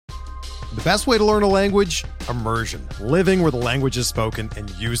The best way to learn a language? Immersion. Living where the language is spoken and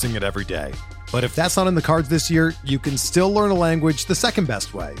using it every day. But if that's not in the cards this year, you can still learn a language the second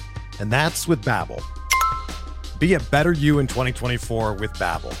best way, and that's with Babbel. Be a better you in 2024 with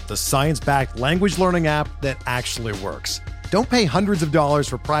Babbel, the science-backed language learning app that actually works. Don't pay hundreds of dollars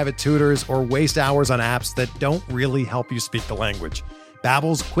for private tutors or waste hours on apps that don't really help you speak the language.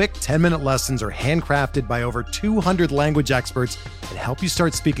 Babbel's quick 10-minute lessons are handcrafted by over 200 language experts and help you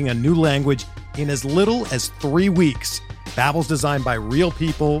start speaking a new language in as little as 3 weeks. Babbel's designed by real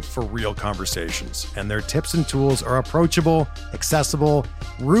people for real conversations, and their tips and tools are approachable, accessible,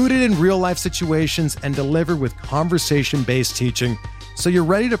 rooted in real-life situations, and delivered with conversation-based teaching, so you're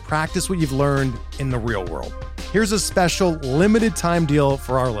ready to practice what you've learned in the real world. Here's a special limited-time deal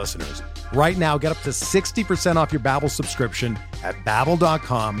for our listeners. Right now, get up to 60% off your Babbel subscription at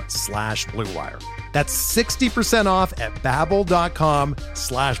babbel.com/Blue Wire. That's 60% off at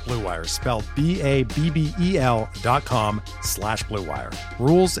babbel.com/Blue Wire, spelled BABBEL.com/Blue Wire.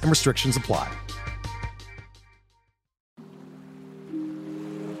 Rules and restrictions apply.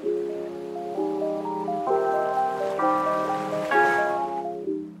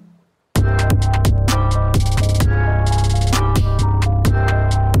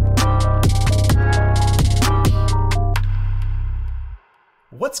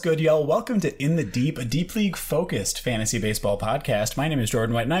 What's good, y'all? Welcome to In the Deep, a deep league-focused fantasy baseball podcast. My name is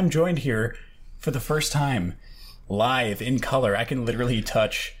Jordan White, and I'm joined here for the first time, live, in color. I can literally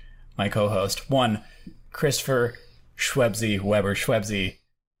touch my co-host, one, Christopher Schwebzy Weber. Schwebzy,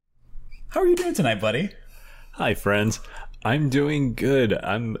 how are you doing tonight, buddy? Hi, friends. I'm doing good.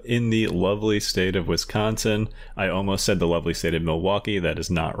 I'm in the lovely state of Wisconsin. I almost said the lovely state of Milwaukee. That is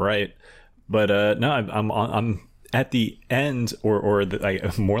not right. But no, I'm at the end, or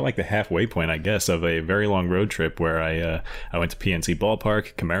more like the halfway point, I guess, of a very long road trip where I went to PNC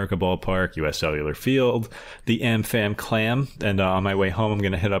Ballpark, Comerica Ballpark, US Cellular Field, the AmFam Clam, and on my way home, I'm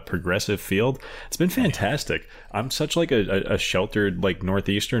going to hit up Progressive Field. It's been fantastic. I'm such like a sheltered like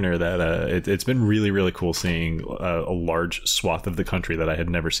Northeasterner that it's been really, really cool seeing a large swath of the country that I had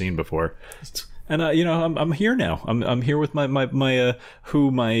never seen before. And I'm here now. I'm here with my who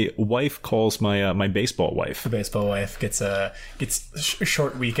my wife calls my baseball wife. The baseball wife gets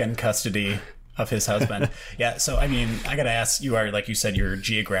short weekend custody of his husband. Yeah. So I mean, I gotta ask. You are, like you said, you're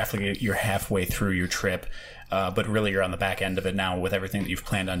halfway through your trip, but really you're on the back end of it now with everything that you've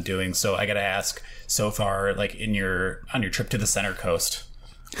planned on doing. So I gotta ask. So far, like on your trip to the Center Coast,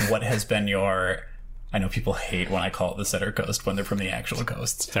 what has been your? I know people hate when I call it the Center Coast when they're from the actual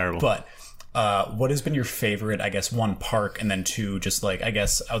coasts. It's terrible. But what has been your favorite, I guess, one, park, and then two, just like, I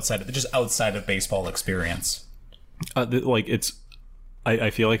guess, outside of baseball experience? I feel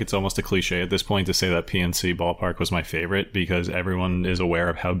like it's almost a cliche at this point to say that PNC Ballpark was my favorite because everyone is aware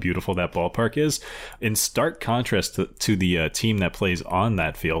of how beautiful that ballpark is, in stark contrast to the team that plays on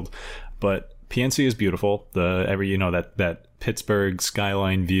that field. But PNC is beautiful. That Pittsburgh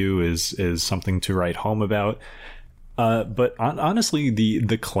skyline view is something to write home about. But honestly,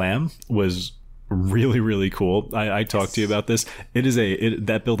 the Clam was really, really cool. I talked to you about this.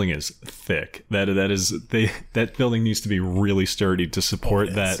 That building is thick. That building needs to be really sturdy to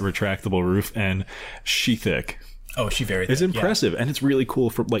support that retractable roof, and she thick. Oh, she very thick. It's impressive, and it's really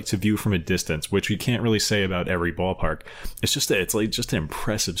cool to view from a distance, which you can't really say about every ballpark. It's just an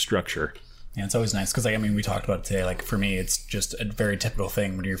impressive structure. Yeah, it's always nice because, we talked about it today. Like, for me, it's just a very typical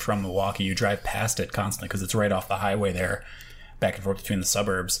thing. When you're from Milwaukee, you drive past it constantly because it's right off the highway there, back and forth between the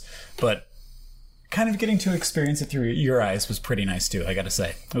suburbs. But kind of getting to experience it through your eyes was pretty nice, too, I got to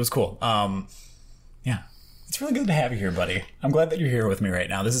say. It was cool. Yeah. It's really good to have you here, buddy. I'm glad that you're here with me right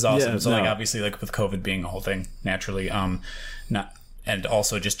now. This is awesome. Yeah, obviously, with COVID being a whole thing, naturally, and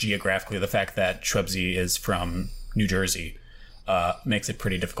also just geographically, the fact that Schwebzy is from New Jersey, makes it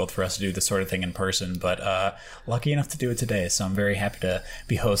pretty difficult for us to do this sort of thing in person, but lucky enough to do it today. So I'm very happy to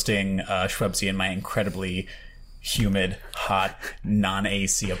be hosting Schwebzy in my incredibly humid, hot,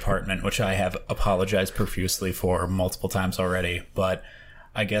 non-AC apartment, which I have apologized profusely for multiple times already. But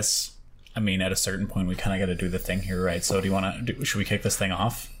I guess, at a certain point, we kind of got to do the thing here, right? So should we kick this thing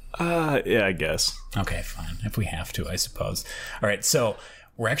off? Yeah, I guess. Okay, fine. If we have to, I suppose. All right, so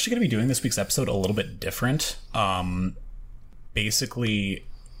we're actually going to be doing this week's episode a little bit different. Basically,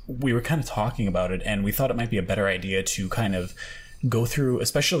 we were kind of talking about it, and we thought it might be a better idea to kind of go through,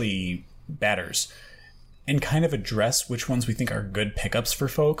 especially batters, and kind of address which ones we think are good pickups for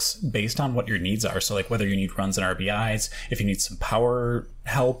folks based on what your needs are. So, like, whether you need runs and RBIs, if you need some power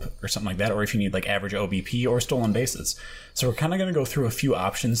help or something like that, or if you need, like, average OBP or stolen bases. So we're kind of going to go through a few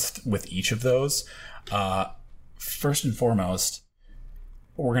options with each of those. First and foremost,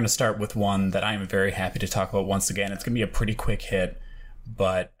 we're going to start with one that I'm very happy to talk about once again. It's going to be a pretty quick hit,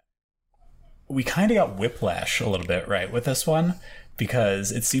 but we kind of got whiplash a little bit, right, with this one,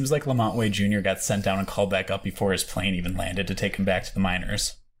 because it seems like Lamont Wade Jr. got sent down and called back up before his plane even landed to take him back to the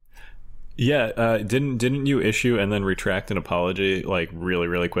minors. Yeah, didn't you issue and then retract an apology like really,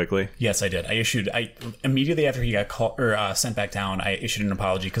 really quickly? Yes, I did. I immediately after he got called or sent back down, I issued an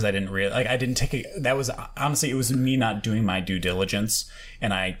apology because I didn't I didn't take it. That was honestly, it was me not doing my due diligence,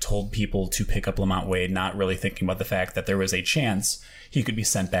 and I told people to pick up Lamont Wade, not really thinking about the fact that there was a chance he could be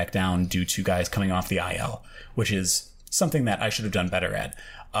sent back down due to guys coming off the IL, which is something that I should have done better at.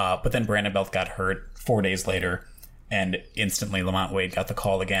 But then Brandon Belt got hurt 4 days later. And instantly Lamont Wade got the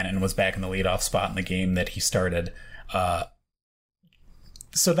call again and was back in the leadoff spot in the game that he started.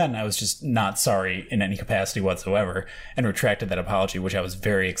 So then I was just not sorry in any capacity whatsoever and retracted that apology, which I was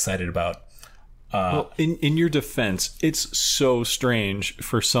very excited about. Well, in your defense, it's so strange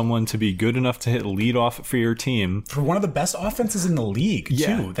for someone to be good enough to hit leadoff for your team. For one of the best offenses in the league,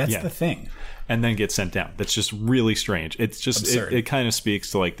 too. That's the thing. And then get sent down. That's just really strange. It's just, it kind of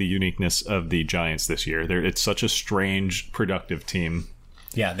speaks to like the uniqueness of the Giants this year. It's such a strange, productive team.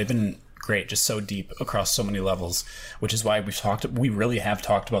 Yeah, they've been great, just so deep across so many levels, which is why we really have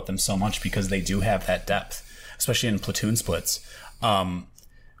talked about them so much, because they do have that depth, especially in platoon splits.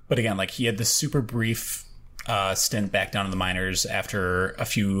 But again, like, he had this super brief stint back down in the minors after a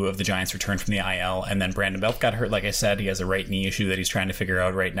few of the Giants returned from the IL, and then Brandon Belt got hurt. Like I said, he has a right knee issue that he's trying to figure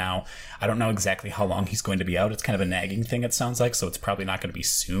out right now. I don't know exactly how long he's going to be out. It's kind of a nagging thing, it sounds like, so it's probably not going to be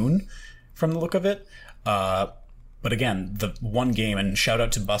soon from the look of it. But again, the one game, and shout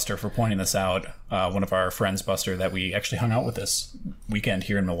out to Buster for pointing this out, one of our friends, Buster, that we actually hung out with this weekend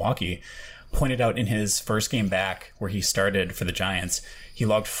here in Milwaukee, pointed out in his first game back where he started for the Giants, he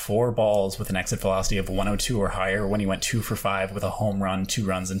logged 4 balls with an exit velocity of 102 or higher when he went 2 for 5 with a home run, 2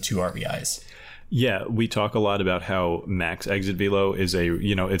 runs, and 2 RBIs. Yeah, we talk a lot about how max exit velo is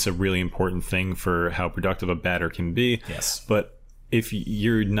it's a really important thing for how productive a batter can be. Yes. But if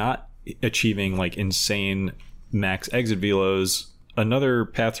you're not achieving like insane max exit velos, another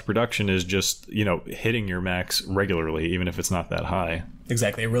path to production is just, hitting your max regularly, even if it's not that high.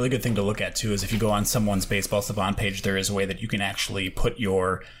 Exactly. A really good thing to look at, too, is if you go on someone's Baseball Savant page, there is a way that you can actually put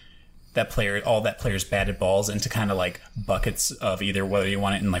all that player's batted balls into kind of like buckets of either whether you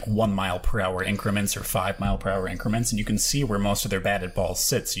want it in like 1 mile per hour increments or 5 mile per hour increments. And you can see where most of their batted balls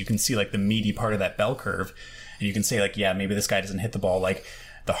sit. So you can see like the meaty part of that bell curve. And you can say like, yeah, maybe this guy doesn't hit the ball like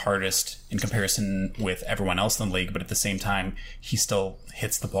the hardest in comparison with everyone else in the league, but at the same time, he still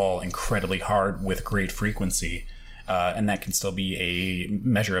hits the ball incredibly hard with great frequency. And that can still be a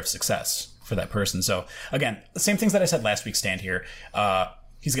measure of success for that person. So again, the same things that I said last week stand here.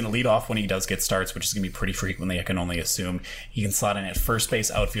 He's going to lead off when he does get starts, which is going to be pretty frequently, I can only assume. He can slot in at first base,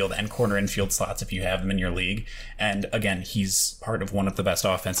 outfield, and corner infield slots if you have him in your league. And again, he's part of one of the best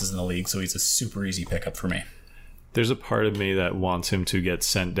offenses in the league, so he's a super easy pickup for me. There's a part of me that wants him to get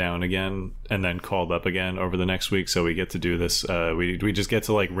sent down again and then called up again over the next week, so we get to do this. We just get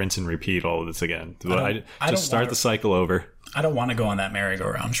to like rinse and repeat all of this again. Just start the cycle over. I don't want to go on that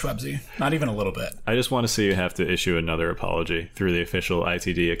merry-go-round, Schwebzy. Not even a little bit. I just want to see you have to issue another apology through the official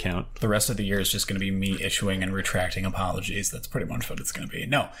ITD account. The rest of the year is just going to be me issuing and retracting apologies. That's pretty much what it's going to be.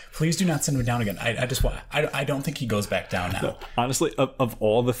 No, please do not send him down again. I don't think he goes back down now. Honestly, of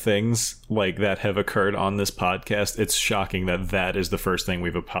all the things like that have occurred on this podcast, it's shocking that is the first thing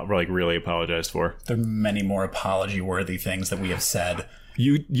we've really apologized for. There are many more apology-worthy things that we have said.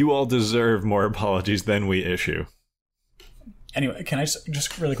 You all deserve more apologies than we issue. Anyway, can I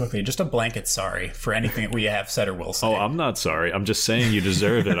just really quickly, just a blanket sorry for anything that we have said or will say. Oh, I'm not sorry. I'm just saying you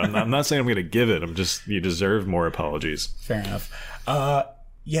deserve it. I'm not saying I'm going to give it. You deserve more apologies. Fair enough.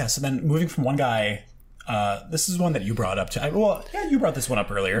 So then moving from one guy, this is one that you brought up to. You brought this one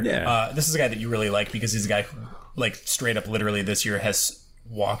up earlier. Yeah. This is a guy that you really like because he's a guy who, like, straight up literally this year has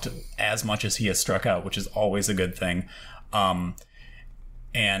walked as much as he has struck out, which is always a good thing.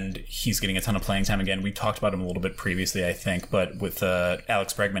 And he's getting a ton of playing time again. We talked about him a little bit previously, I think, but with the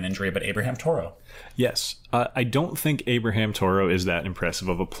Alex Bregman injury, but Abraham Toro. Yes. I don't think Abraham Toro is that impressive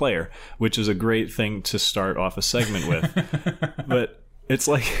of a player, which is a great thing to start off a segment with. But it's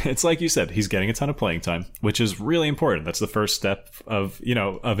like you said, he's getting a ton of playing time, which is really important. That's the first step of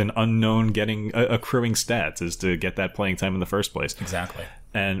an unknown getting accruing stats, is to get that playing time in the first place. Exactly.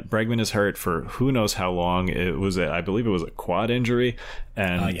 And Bregman is hurt for who knows how long. I believe it was a quad injury,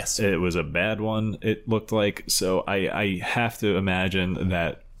 and yes. It was a bad one, it looked like. So I have to imagine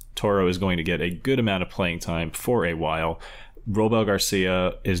that Toro is going to get a good amount of playing time for a while. Robel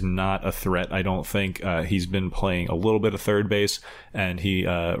Garcia is not a threat, I don't think. He's been playing a little bit of third base, and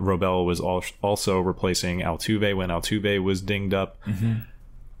Robel was also replacing Altuve when Altuve was dinged up. Mm-hmm.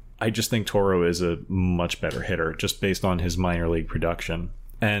 I just think Toro is a much better hitter, just based on his minor league production.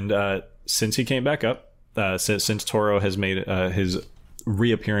 And since he came back up, since Toro has made his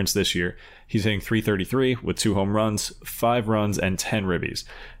reappearance this year, he's hitting .333 with 2 home runs, 5 runs, and 10 ribbies.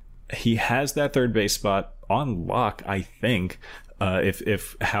 He has that third base spot on lock, I think,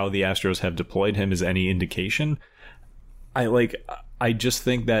 if how the Astros have deployed him is any indication. I just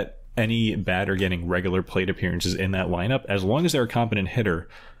think that any batter getting regular plate appearances in that lineup, as long as they're a competent hitter,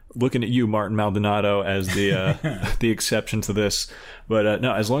 looking at you, Martin Maldonado, as the the exception to this, but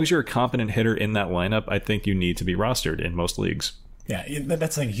no, as long as you're a competent hitter in that lineup, I think you need to be rostered in most leagues. Yeah,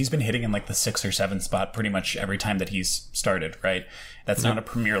 that's the thing. He's been hitting in like the 6 or 7 spot pretty much every time that he's started, right? That's not a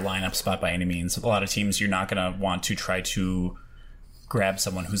premier lineup spot by any means. A lot of teams, you're not going to want to try to grab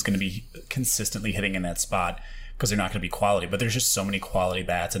someone who's going to be consistently hitting in that spot because they're not going to be quality. But there's just so many quality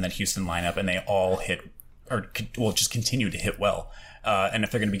bats in that Houston lineup, and they all hit or will just continue to hit well. And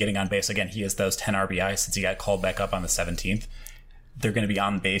if they're going to be getting on base, again, he has those 10 RBI since he got called back up on the 17th. They're going to be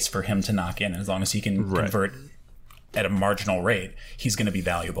on base for him to knock in. As long as he can convert at a marginal rate, he's going to be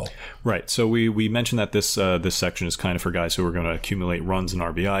valuable. Right. So we mentioned that this section is kind of for guys who are going to accumulate runs and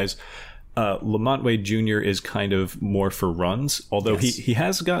RBIs. Lamont Wade Jr. is kind of more for runs, although he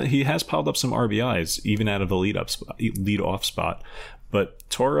has piled up some RBIs even out of the lead off spot. But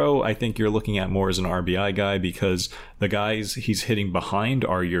Toro, I think you're looking at more as an RBI guy because the guys he's hitting behind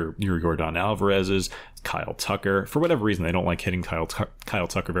are your Yordan Alvarez's, Kyle Tucker. For whatever reason, they don't like hitting Kyle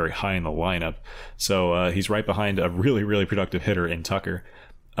Tucker very high in the lineup. So he's right behind a really, really productive hitter in Tucker.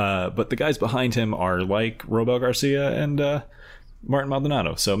 But the guys behind him are like Robel Garcia and Martin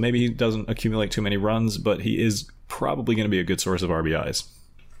Maldonado. So maybe he doesn't accumulate too many runs, but he is probably going to be a good source of RBIs.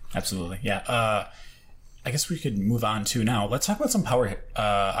 Absolutely. Yeah. I guess we could move on to now. Let's talk about some power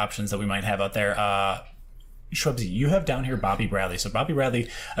options that we might have out there. Schwebzy, you have down here Bobby Bradley. So Bobby Bradley,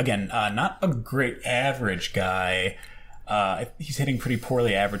 again, not a great average guy. He's hitting pretty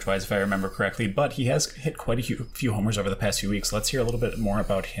poorly average-wise, if I remember correctly, but he has hit quite a few homers over the past few weeks. Let's hear a little bit more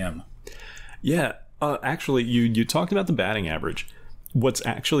about him. Yeah, actually, you talked about the batting average. What's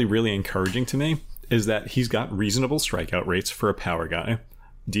actually really encouraging to me is that he's got reasonable strikeout rates for a power guy,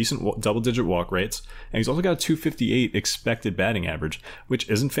 decent double-digit walk rates, and he's also got a 258 expected batting average, which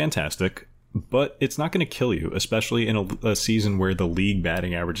isn't fantastic, but it's not going to kill you, especially in a season where the league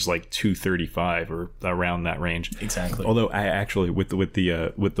batting average is like 235 or around that range. Exactly. Although I actually, with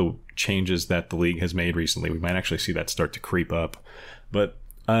the changes that the league has made recently, we might actually see that start to creep up. But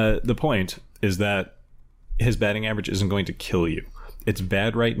the point is that his batting average isn't going to kill you. It's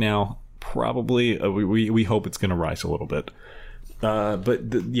bad right now. Probably, we hope it's going to rise a little bit.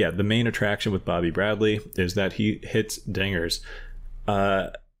 But the main attraction with Bobby Bradley is that he hits dingers.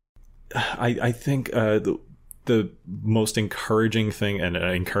 I think the most encouraging thing, and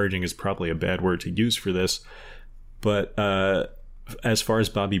encouraging is probably a bad word to use for this, but as far as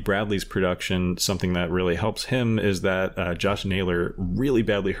Bobby Bradley's production, something that really helps him is that Josh Naylor really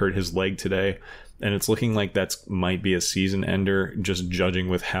badly hurt his leg today, and it's looking like that might be a season ender, just judging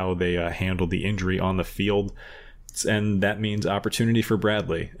with how they handled the injury on the field. And that means opportunity for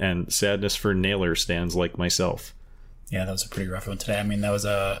Bradley and sadness for Naylor stands like myself. Yeah, that was a pretty rough one today. I mean, that was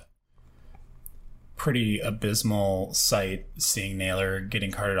a pretty abysmal sight seeing Naylor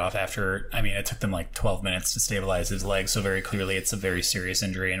getting carted off after, I mean, it took them like 12 minutes to stabilize his leg. So very clearly it's a very serious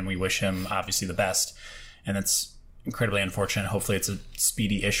injury, and we wish him obviously the best. And it's incredibly unfortunate. Hopefully it's a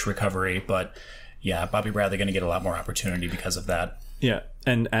speedy-ish recovery. But yeah, Bobby Bradley going to get a lot more opportunity because of that. Yeah.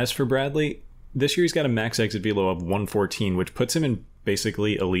 And as for Bradley, this year he's got a max exit velo of 114, which puts him in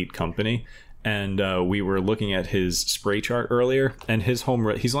basically elite company. And we were looking at his spray chart earlier, and his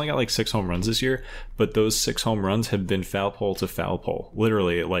he's only got like 6 home runs this year, but those 6 home runs have been foul pole to foul pole.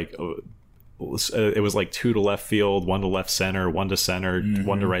 Literally, like it was like 2 to left field, 1 to left center, 1 to center,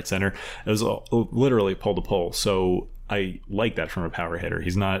 1 to right center. It was literally pole to pole. So I like that from a power hitter.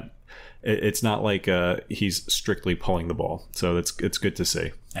 He's not. It's not like he's strictly pulling the ball. So it's good to see.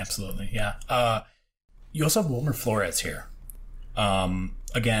 Absolutely, yeah. You also have Wilmer Flores here.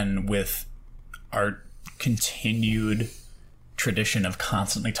 Again, with our continued tradition of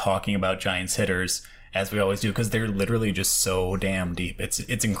constantly talking about Giants hitters, as we always do, because they're literally just so damn deep. It's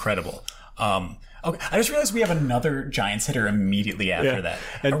incredible. Okay, I just realized we have another Giants hitter immediately after that.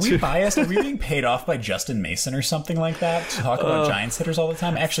 Are we biased? Are we being paid off by Justin Mason or something like that to talk about Giants hitters all the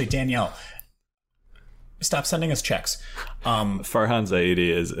time? Actually, Danielle, stop sending us checks. Farhan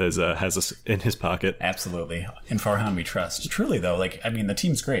Zaidi has us in his pocket. Absolutely. In Farhan we trust. Truly, though, the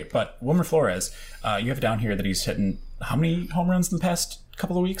team's great. But Wilmer Flores, you have down here that he's hitting how many home runs in the past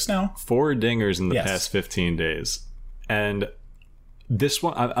couple of weeks now? 4 dingers in the past 15 days. And this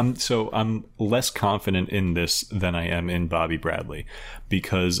one, I'm less confident in this than I am in Bobby Bradley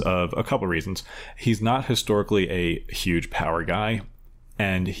because of a couple of reasons. He's not historically a huge power guy,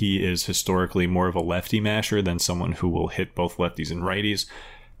 and he is historically more of a lefty masher than someone who will hit both lefties and righties.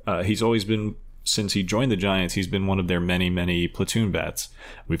 He's always been, since he joined the Giants, he's been one of their many, many platoon bats.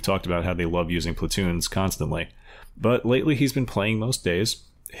 We've talked about how they love using platoons constantly. But lately he's been playing most days,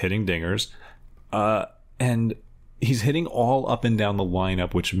 hitting dingers, and he's hitting all up and down the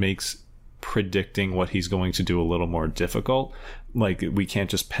lineup, which makes predicting what he's going to do a little more difficult. Like, we can't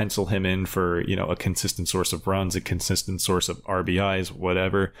just pencil him in for, a consistent source of runs, a consistent source of RBIs,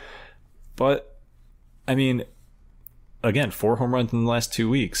 whatever. But, again, 4 home runs in the last 2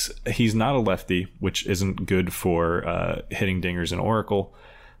 weeks. He's not a lefty, which isn't good for hitting dingers in Oracle.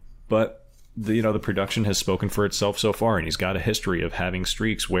 But, the production has spoken for itself so far, and he's got a history of having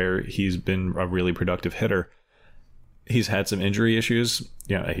streaks where he's been a really productive hitter. He's had some injury issues.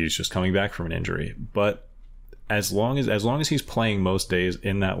 He's just coming back from an injury. But as long as he's playing most days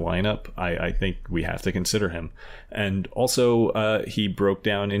in that lineup, I think we have to consider him. And also, he broke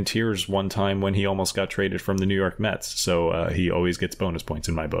down in tears one time when he almost got traded from the New York Mets. So he always gets bonus points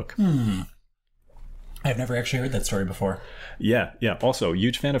in my book. I've never actually heard that story before. Yeah. Also,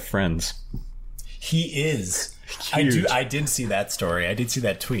 huge fan of Friends. He is. Huge. I did see that story. I did see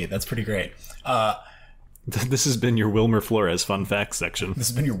that tweet. That's pretty great. This has been your Wilmer Flores fun facts section. This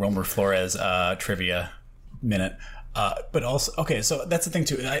has been your Wilmer Flores trivia minute. But also, okay, so that's the thing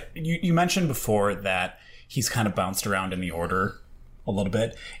too. You mentioned before that he's kind of bounced around in the order a little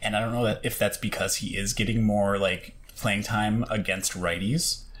bit, and I don't know if that's because he is getting more playing time against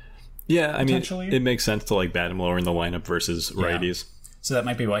righties. Yeah, it makes sense to bat him lower in the lineup versus righties. So that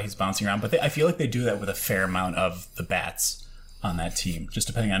might be why he's bouncing around. But I feel like they do that with a fair amount of the bats on that team, just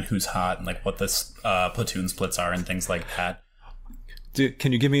depending on who's hot and what the platoon splits are and things like that.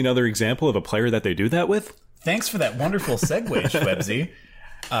 Can you give me another example of a player that they do that with? Thanks for that wonderful segue, Schwebzy.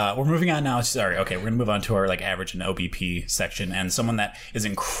 We're moving on now. Sorry, okay, we're going to move on to our average and OBP section, and someone that is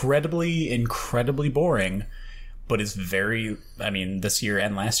incredibly, incredibly boring, but is very, this year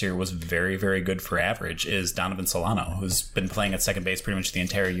and last year was very, very good for average, is Donovan Solano, who's been playing at second base pretty much the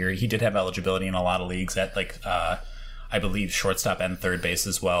entire year. He did have eligibility in a lot of leagues at I believe shortstop and third base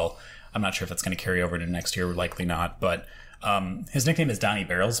as well. I'm not sure if that's going to carry over to next year. Likely not. But his nickname is Donnie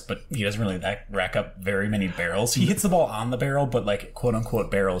Barrels, but he doesn't really rack up very many barrels. He hits the ball on the barrel, but quote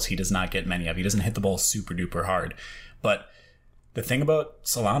unquote barrels, he does not get many of. He doesn't hit the ball super duper hard. But the thing about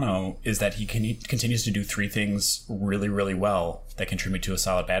Solano is that he continues to do 3 things really, really well that contribute to a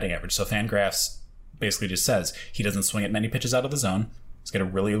solid batting average. So Fangraphs basically just says he doesn't swing at many pitches out of the zone. He's got a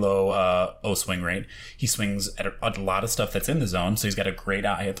really low O swing rate. He swings at a lot of stuff that's in the zone, so he's got a great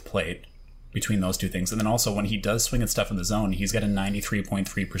eye at the plate between those 2 things. And then also when he does swing at stuff in the zone, he's got a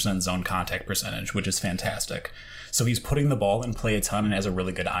 93.3% zone contact percentage, which is fantastic. So he's putting the ball in play a ton and has a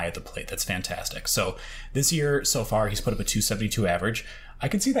really good eye at the plate. That's fantastic. So this year so far, he's put up a 272 average. I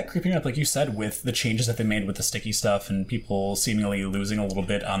could see that creeping up, like you said, with the changes that they made with the sticky stuff and people seemingly losing a little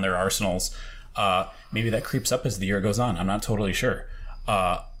bit on their arsenals. Maybe that creeps up as the year goes on. I'm not totally sure.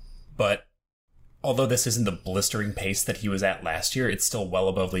 But although this isn't the blistering pace that he was at last year, it's still well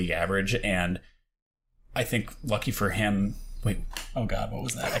above league average. And I think lucky for him. Wait, oh God, what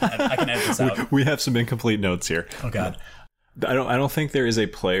was that? I can edit this out. We have some incomplete notes here. Oh God. I don't think there is a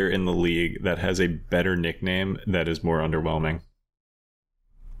player in the league that has a better nickname that is more underwhelming.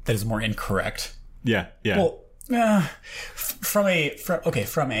 That is more incorrect. Yeah. Well, from a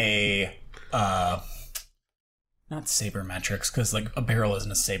not sabermetrics, because a barrel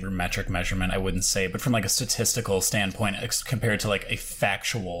isn't a sabermetric measurement, I wouldn't say, but from a statistical standpoint compared to a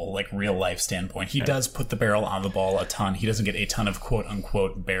factual real life standpoint, he does put the barrel on the ball a ton. He doesn't get a ton of quote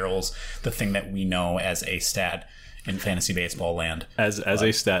unquote barrels, the thing that we know as a stat in fantasy baseball land. As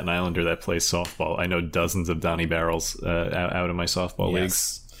a Staten Islander that plays softball, I know dozens of Donnie Barrels out of my softball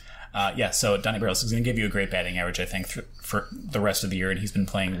leagues. So Donnie Barrels is going to give you a great batting average, I think, for the rest of the year, and he's been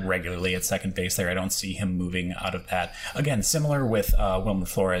playing regularly at second base there. I don't see him moving out of that. Again, similar with Wilmer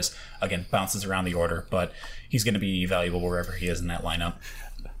Flores, again, bounces around the order, but he's going to be valuable wherever he is in that lineup.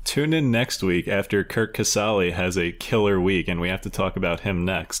 Tune in next week after Kirk Casale has a killer week, and we have to talk about him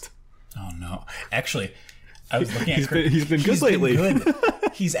next. Oh, no. Actually, I was looking at Kirk. He's been good lately.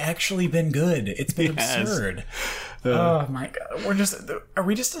 He's actually been good. It's been absurd. Oh my god, are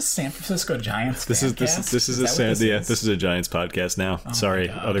we just a San Francisco Giants? This is a Giants podcast now. Sorry,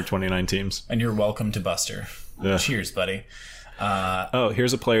 other 29 teams. And you're welcome to Buster. Cheers, buddy.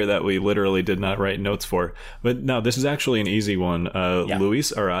 Here's a player that we literally did not write notes for, but no, this is actually an easy one.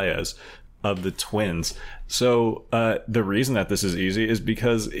 Luis Arias of the Twins. So the reason that this is easy is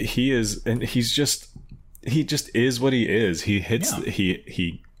because he just is what he is. He hits.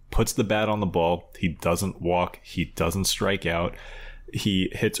 He puts the bat on the ball. He doesn't walk. He doesn't strike out. He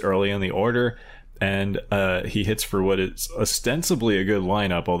hits early in the order, and he hits for what is ostensibly a good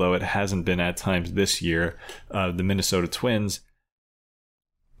lineup, although it hasn't been at times this year. The Minnesota Twins.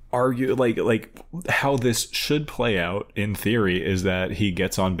 Argue like how this should play out in theory is that he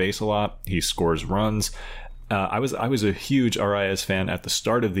gets on base a lot. He scores runs. I was a huge Arias fan at the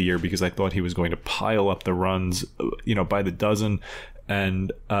start of the year because I thought he was going to pile up the runs, by the dozen.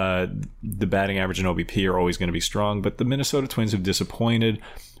 And the batting average and OBP are always going to be strong. But the Minnesota Twins have disappointed,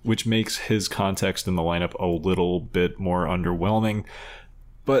 which makes his context in the lineup a little bit more underwhelming.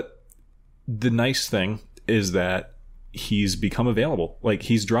 But the nice thing is that he's become available. Like,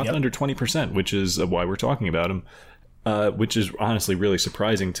 he's dropped under 20%, which is why we're talking about him. Which is honestly really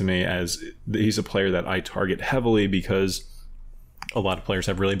surprising to me, as he's a player that I target heavily because a lot of players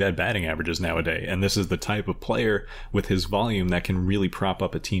have really bad batting averages nowadays. And this is the type of player with his volume that can really prop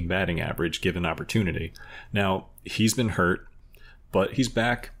up a team batting average given opportunity. Now, he's been hurt, but he's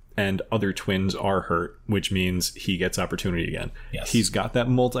back, and other Twins are hurt, which means he gets opportunity again. Yes. He's got that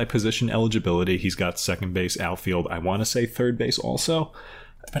multi-position eligibility. He's got second base, outfield. I want to say third base also.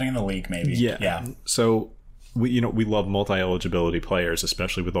 Depending on the league, maybe. Yeah. So we love multi-eligibility players,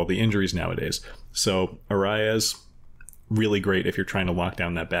 especially with all the injuries nowadays. So Arias, really great if you're trying to lock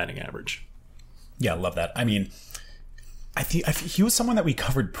down that batting average. Yeah, I love that. I mean, I think he was someone that we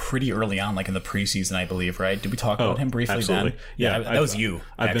covered pretty early on, like in the preseason, I believe, right? Did we talk about him briefly absolutely. then? Yeah, that was you.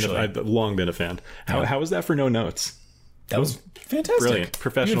 I've long been a fan. How was that for no notes? That was fantastic. Brilliant.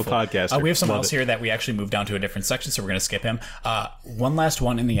 Professional podcaster. We have someone else here that we actually moved down to a different section, so we're going to skip him. One last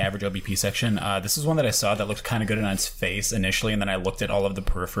one in the average OBP section. This is one that I saw that looked kind of good on its face initially, and then I looked at all of the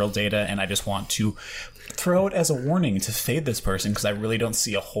peripheral data, and I just want to throw it as a warning to fade this person because I really don't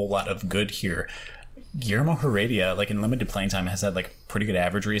see a whole lot of good here. Guillermo Heredia, like in limited playing time, has had like pretty good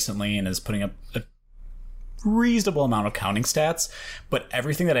average recently and is putting up a reasonable amount of counting stats, but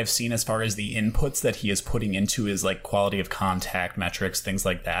everything that I've seen as far as the inputs that he is putting into his like quality of contact metrics, things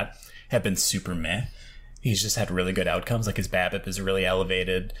like that, have been super meh. He's just had really good outcomes. Like his BABIP is really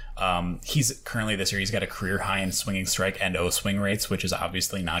elevated. He's currently this year, he's got a career high in swinging strike and O swing rates, which is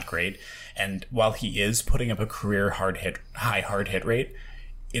obviously not great. And while he is putting up a career high hard hit rate,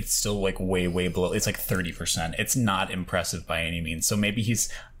 it's still like way below. It's like 30%. It's not impressive by any means. So maybe he's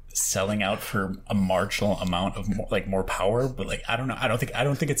selling out for a marginal amount of more power, but like I don't know. I don't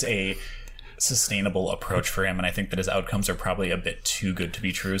think it's a sustainable approach for him, and I think that his outcomes are probably a bit too good to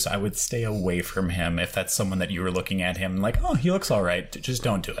be true. So I would stay away from him if that's someone that you were looking at him like, oh, he looks all right. Just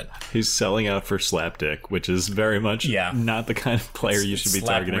don't do it. He's selling out for Slapdick, which is very much not the kind of player you should be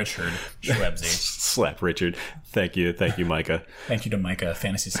targeting. Richard Schwebzy. Slap Richard. Thank you, Micah. Thank you to Micah,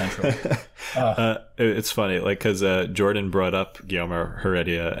 Fantasy Central. It's funny, like, because Jordan brought up Guillermo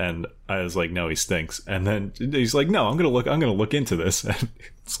Heredia, and I was like, no, he stinks. And then he's like, no, I'm gonna look into this. And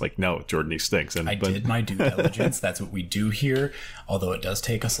it's like, no, Jordan, he stinks. And I did my due diligence. That's what we do here. Although it does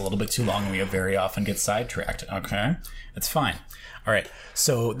take us a little bit too long, and we very often get sidetracked. Okay, it's fine. All right.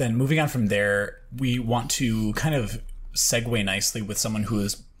 So then, moving on from there, we want to kind of segue nicely with someone who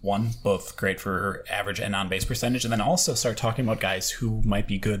is both great for average and on-base percentage, and then also start talking about guys who might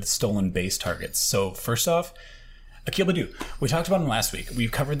be good stolen base targets. So first off, Akil Baddoo. We talked about him last week.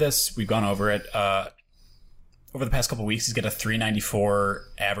 We've covered this. We've gone over it. Over the past couple of weeks, he's got a 394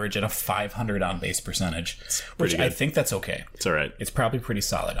 average and a 500 on-base percentage, which I think that's okay. It's all right. It's probably pretty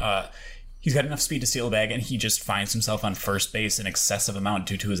solid. He's got enough speed to steal a bag, and he just finds himself on first base an excessive amount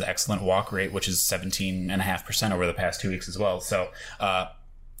due to his excellent walk rate, which is 17.5% over the past 2 weeks as well. So,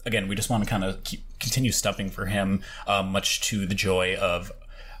 again, we just want to kind of continue stumping for him, much to the joy of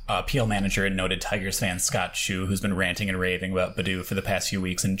PL manager and noted Tigers fan Scott Shu, who's been ranting and raving about Baddoo for the past few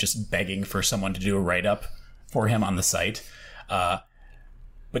weeks and just begging for someone to do a write-up for him on the site.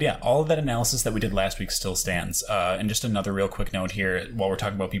 But yeah, all of that analysis that we did last week still stands. And just another real quick note here, while we're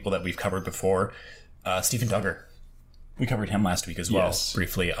talking about people that we've covered before, Stephen Duggar. We covered him last week as well,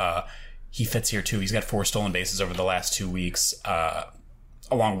 briefly. He fits here too. He's got 4 stolen bases over the last 2 weeks,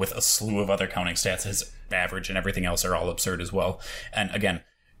 along with a slew of other counting stats. His average and everything else are all absurd as well. And again,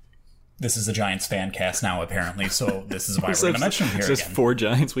 this is a Giants fan cast now, apparently, so this is why we're going to mention him here This is again. 4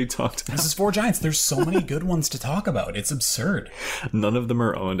 Giants we talked about. This is 4 Giants. There's so many good ones to talk about. It's absurd. None of them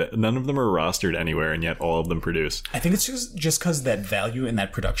are owned. None of them are rostered anywhere, and yet all of them produce. I think it's just because that value and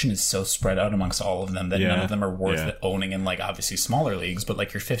that production is so spread out amongst all of them that none of them are worth owning in, like, obviously smaller leagues, but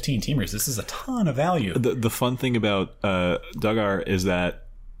like your 15 teamers, this is a ton of value. The fun thing about Duggar is that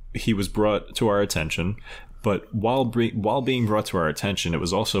he was brought to our attention, but while being brought to our attention, it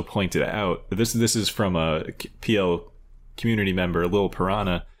was also pointed out. This is from a PL community member, Lil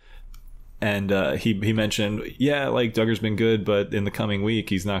Piranha, and he mentioned, like Duggar's been good, but in the coming week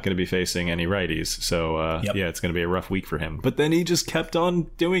he's not going to be facing any righties, so it's going to be a rough week for him. But then he just kept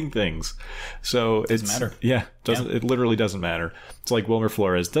on doing things, so it doesn't matter. It literally doesn't matter. It's like Wilmer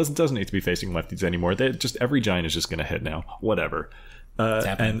Flores doesn't need to be facing lefties anymore. Every Giant is just going to hit now, whatever.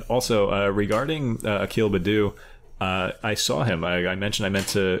 And also regarding Akil Baddoo, I saw him. I mentioned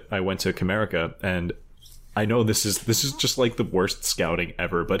I went to Comerica, and I know this is just like the worst scouting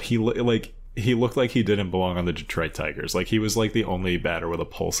ever, but he looked like he didn't belong on the Detroit Tigers. Like, he was like the only batter with a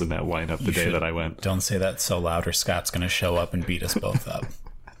pulse in that lineup the day that I went. Don't say that so loud, or Scott's going to show up and beat us both up.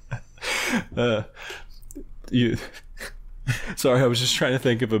 Sorry, I was just trying to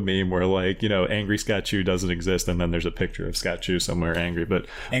think of a meme where, like, angry Scott Chu doesn't exist, and then there's a picture of Scott Chu somewhere angry. But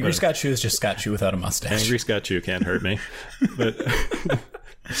Scott Chu is just Scott Chu without a mustache. Angry Scott Chu can't hurt me. But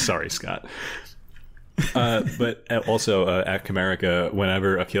sorry, Scott. But also at Comerica,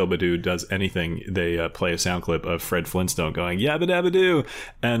 whenever Akil Baddoo does anything, they play a sound clip of Fred Flintstone going "Yabba Dabba Doo,"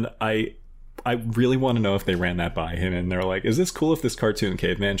 and I really want to know if they ran that by him and they're like, is this cool if this cartoon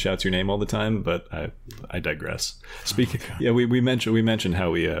caveman shouts your name all the time? But I digress. Speaking, we mentioned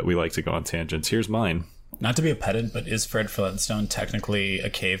how we like to go on tangents. Here's mine. Not to be a pedant, but is Fred Flintstone technically a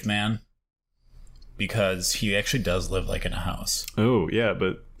caveman? Because he actually does live like in a house. Oh yeah,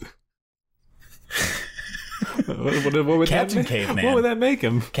 but what would Captain Caveman? What would that make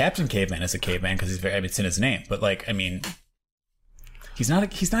him? Captain Caveman is a caveman because it's in his name. But like, I mean, he's not a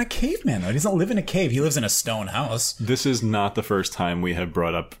caveman though. He doesn't live in a cave. He lives in a stone house. This is not the first time we have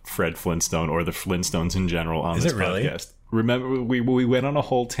brought up Fred Flintstone or the Flintstones in general on this podcast. Remember, we went on a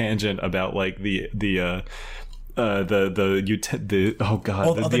whole tangent about like the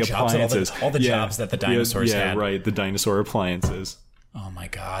appliances, all the jobs that the dinosaurs had. Yeah, right. The dinosaur appliances. Oh my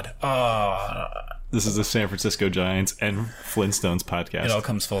god. This is the San Francisco Giants and Flintstones podcast. It all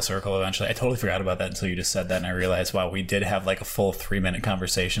comes full circle eventually. I totally forgot about that until you just said that, and I realized, wow, we did have like a full 3-minute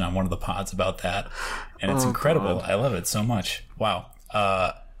conversation on one of the pods about that, and it's incredible. God. I love it so much. Wow.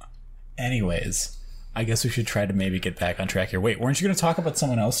 Anyways, I guess we should try to maybe get back on track here. Wait, weren't you going to talk about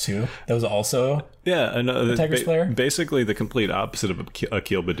someone else too? That was also a Tigers player? Basically the complete opposite of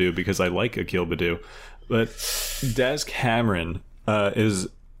Akil Baddoo, because I like Akil Baddoo. But Daz Cameron is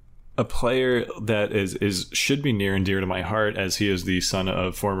a player that should be near and dear to my heart, as he is the son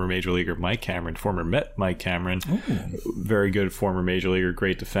of former Major Leaguer Mike Cameron, former Met Mike Cameron. Ooh. Very good former Major Leaguer,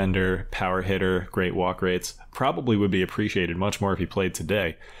 great defender, power hitter, great walk rates. Probably would be appreciated much more if he played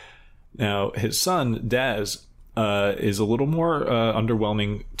today. Now, his son, Daz, is a little more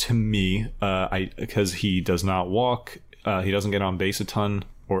underwhelming to me because he does not walk. He doesn't get on base a ton,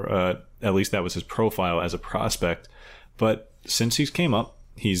 or at least that was his profile as a prospect. But since he's came up,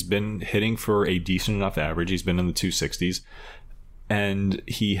 he's been hitting for a decent enough average. He's been in the 260s, and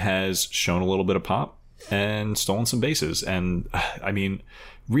he has shown a little bit of pop and stolen some bases. And I mean,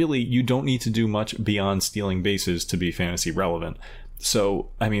 really, you don't need to do much beyond stealing bases to be fantasy relevant. So,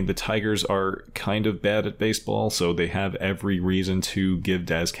 I mean, the Tigers are kind of bad at baseball, so they have every reason to give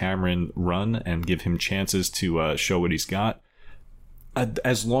Daz Cameron run and give him chances to show what he's got.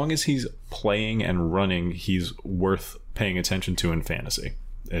 As long as he's playing and running, he's worth paying attention to in fantasy.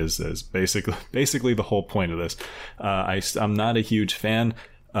 Is basically the whole point of this. I'm not a huge fan.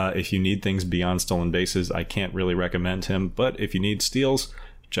 If you need things beyond stolen bases, I can't really recommend him. But if you need steals,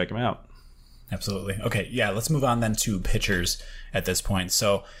 check him out. Absolutely. Okay, yeah, let's move on then to pitchers at this point.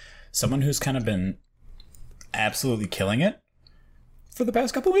 So, someone who's kind of been absolutely killing it for the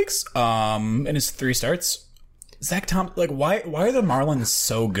past couple weeks, in his 3 starts, Zach Thompson. Like, why are the Marlins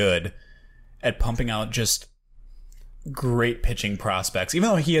so good at pumping out just great pitching prospects? Even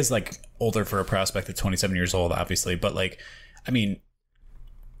though he is like older for a prospect at 27 years old, obviously, but like, I mean,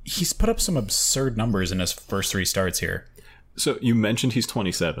 he's put up some absurd numbers in his first 3 starts here. So you mentioned he's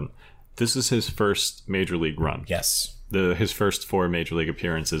 27. This is his first major league run. Yes. His first 4 major league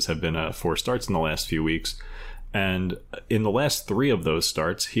appearances have been 4 starts in the last few weeks. And in the last 3 of those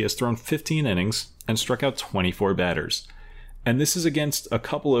starts, he has thrown 15 innings and struck out 24 batters. And this is against a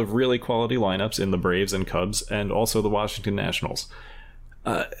couple of really quality lineups in the Braves and Cubs, and also the Washington Nationals.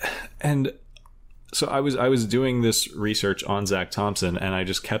 And so I was doing this research on Zach Thompson, and I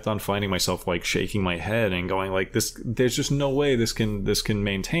just kept on finding myself like shaking my head and going like, this, there's just no way this can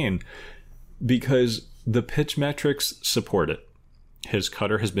maintain, because the pitch metrics support it. His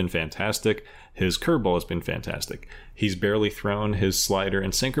cutter has been fantastic. His curveball has been fantastic. He's barely thrown his slider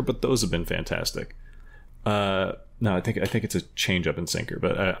and sinker, but those have been fantastic. No, I think it's a changeup and sinker,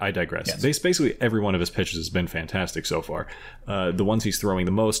 but I digress. Yes. Basically, every one of his pitches has been fantastic so far. The ones he's throwing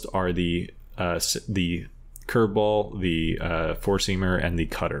the most are the curveball, the four-seamer, and the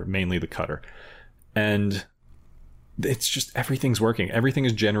cutter, mainly the cutter. And it's just everything's working. Everything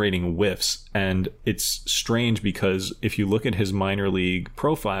is generating whiffs, and it's strange because if you look at his minor league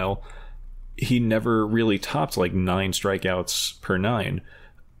profile, he never really topped like 9 strikeouts per 9.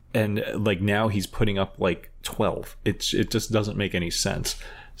 And like now he's putting up like 12. It just doesn't make any sense.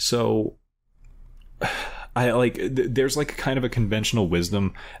 So I like there's like kind of a conventional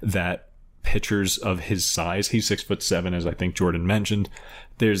wisdom that pitchers of his size, he's 6'7", as I think Jordan mentioned,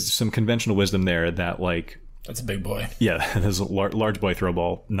 there's some conventional wisdom there that like, that's a big boy. Yeah, there's a large boy throw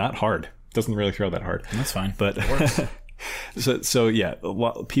ball, not hard, doesn't really throw that hard. That's fine, but so yeah,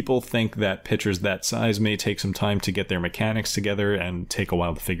 people think that pitchers that size may take some time to get their mechanics together and take a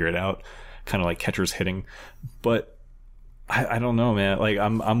while to figure it out, kind of like catchers hitting. But I don't know, man. Like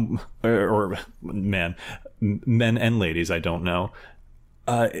men and ladies, I don't know.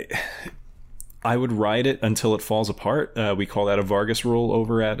 I would ride it until it falls apart. We call that a Vargas rule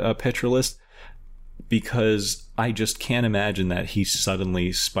over at Pitcherlist, because I just can't imagine that he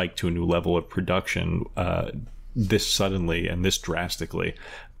suddenly spiked to a new level of production this suddenly and this drastically.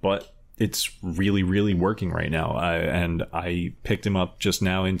 But it's really, really working right now. And I picked him up just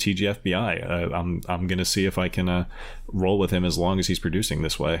now in TGFBI. I'm going to see if I can roll with him as long as he's producing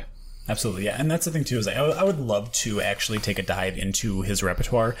this way. Absolutely, yeah. And that's the thing, too, is I would love to actually take a dive into his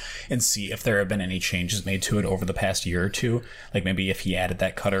repertoire and see if there have been any changes made to it over the past year or two. Like maybe if he added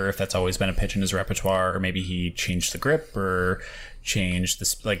that cutter, if that's always been a pitch in his repertoire, or maybe he changed the grip or changed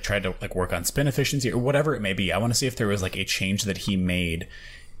this, like tried to like work on spin efficiency or whatever it may be. I want to see if there was like a change that he made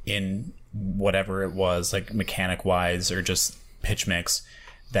in whatever it was, like mechanic wise or just pitch mix,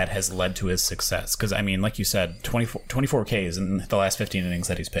 that has led to his success. Because, I mean, like you said, 24 Ks in the last 15 innings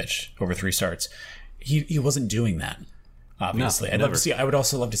that he's pitched over 3 starts. He wasn't doing that, obviously. No, I would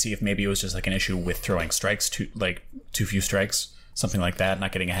also love to see if maybe it was just like an issue with throwing strikes, too few strikes, something like that,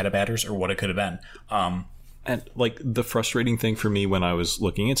 not getting ahead of batters, or what it could have been. And like the frustrating thing for me when I was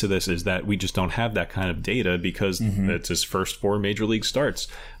looking into this is that we just don't have that kind of data, because it's his first 4 major league starts.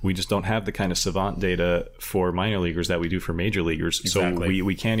 We just don't have the kind of savant data for minor leaguers that we do for major leaguers. Exactly. So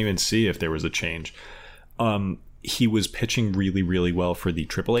we can't even see if there was a change. He was pitching really, really well for the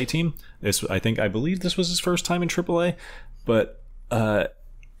AAA team. I believe this was his first time in AAA, but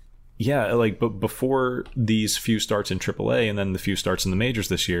yeah, like, but before these few starts in AAA and then the few starts in the majors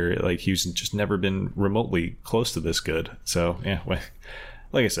this year, like he's just never been remotely close to this good. So yeah,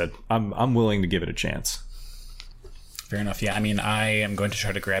 like I said, I'm willing to give it a chance. Fair enough. Yeah, I mean, I am going to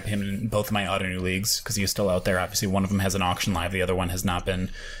try to grab him in both of my auto new leagues because he is still out there. Obviously, one of them has an auction live, the other one has not been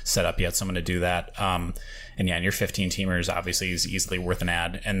set up yet, so I'm going to do that. And yeah, and your 15 teamers obviously is easily worth an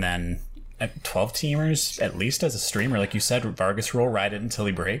ad, and then at 12 teamers, at least as a streamer, like you said, Vargas rule, ride it until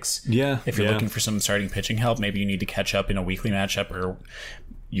he breaks. Yeah. If you're looking for some starting pitching help, maybe you need to catch up in a weekly matchup, or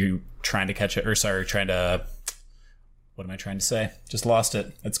you trying to catch it, or sorry, trying to, what am I trying to say? Just lost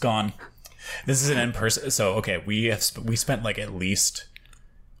it. It's gone. This is an in-person. So, okay, we spent like at least,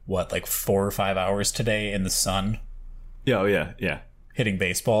 like 4 or 5 hours today in the sun. Yeah, oh, yeah. Hitting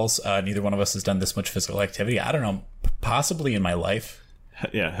baseballs. Neither one of us has done this much physical activity. I don't know, possibly in my life.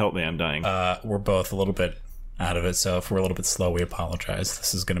 Yeah, help me, I'm dying. We're both a little bit out of it, so if we're a little bit slow, we apologize.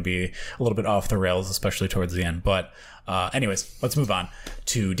 This is going to be a little bit off the rails, especially towards the end. But anyways, let's move on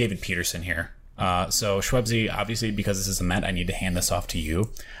to David Peterson here. So Schwebzy, obviously, because this is a Met, I need to hand this off to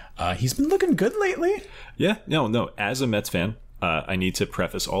you. He's been looking good lately. Yeah, no. As a Mets fan, I need to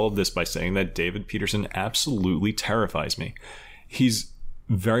preface all of this by saying that David Peterson absolutely terrifies me. He's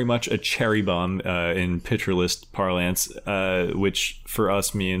very much a cherry bomb in pitcher list parlance, which for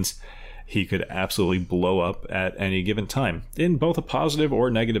us means he could absolutely blow up at any given time in both a positive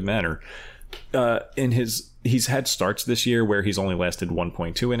or negative manner. He's had starts this year where he's only lasted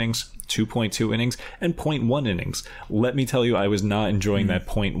 1.2 innings, 2.2 innings, and 0.1 innings. Let me tell you, I was not enjoying that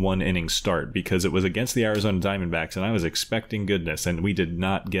 0.1 inning start because it was against the Arizona Diamondbacks, and I was expecting goodness, and we did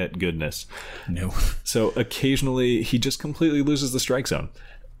not get goodness. No. So occasionally he just completely loses the strike zone,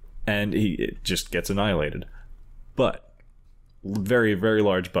 and it just gets annihilated. But very, very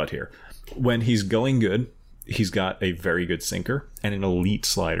large but here. When he's going good, He's got a very good sinker and an elite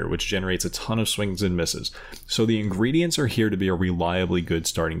slider, which generates a ton of swings and misses. So the ingredients are here to be a reliably good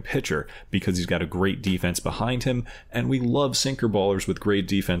starting pitcher because he's got a great defense behind him, and we love sinker ballers with great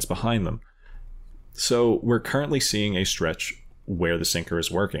defense behind them. So we're currently seeing a stretch where the sinker is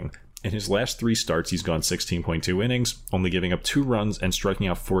working. In his last 3 starts, he's gone 16.2 innings, only giving up 2 runs and striking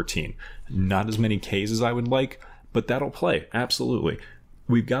out 14. Not as many Ks as I would like, but that'll play, absolutely.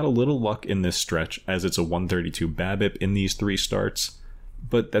 We've got a little luck in this stretch as it's a 132 BABIP in these 3 starts,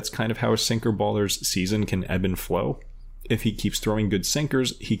 but that's kind of how a sinker baller's season can ebb and flow. If he keeps throwing good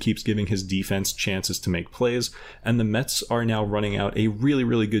sinkers, he keeps giving his defense chances to make plays, and the Mets are now running out a really,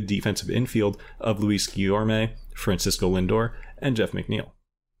 really good defensive infield of Luis Guillorme, Francisco Lindor, and Jeff McNeil.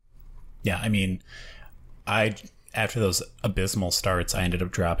 Yeah, I mean, after those abysmal starts, I ended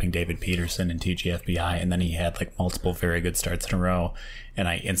up dropping David Peterson in TGFBI, and then he had like multiple very good starts in a row, and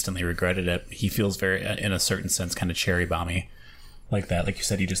I instantly regretted it. He feels very, in a certain sense, kind of cherry bomby like that. Like you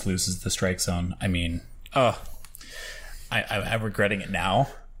said, he just loses the strike zone. I mean, I'm regretting it now,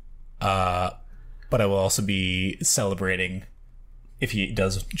 but I will also be celebrating if he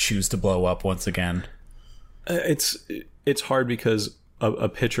does choose to blow up once again. It's hard because a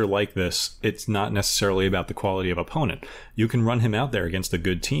pitcher like this, it's not necessarily about the quality of opponent. You can run him out there against a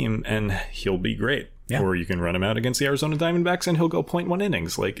good team and he'll be great. Yeah. Or you can run him out against the Arizona Diamondbacks and he'll go 0.1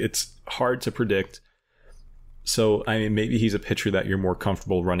 innings. Like, it's hard to predict. So, I mean, maybe he's a pitcher that you're more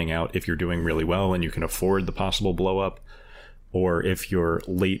comfortable running out if you're doing really well and you can afford the possible blow up. Or if you're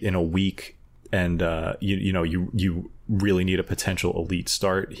late in a week and you really need a potential elite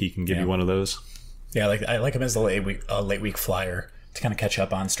start, he can give you one of those. Yeah, I like him as a late week flyer to kind of catch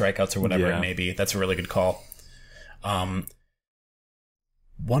up on strikeouts or whatever it may be. That's a really good call.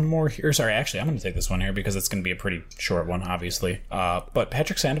 One more here. Sorry, actually, I'm going to take this one here because it's going to be a pretty short one, obviously. But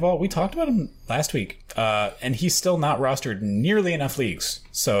Patrick Sandoval, we talked about him last week, and he's still not rostered nearly enough leagues.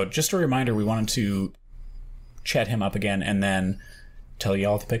 So just a reminder, we wanted to chat him up again and then tell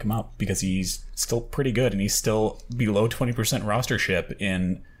y'all to pick him up because he's still pretty good and he's still below 20% rostership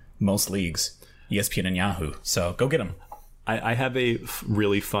in most leagues, ESPN and Yahoo. So go get him. I have a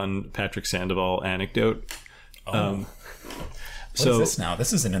really fun Patrick Sandoval anecdote. What is this now?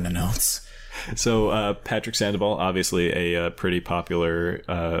 This isn't in the notes. So Patrick Sandoval, obviously a pretty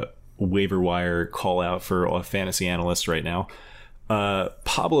popular waiver wire call out for a fantasy analyst right now.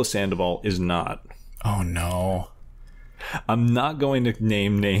 Pablo Sandoval is not. Oh no. I'm not going to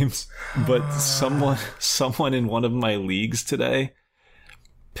name names, but someone in one of my leagues today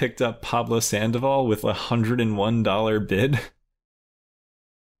picked up Pablo Sandoval with $101 bid.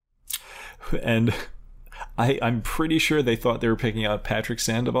 And I'm pretty sure they thought they were picking out Patrick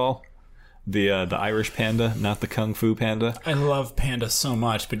Sandoval, the Irish panda, not the Kung Fu panda. I love panda so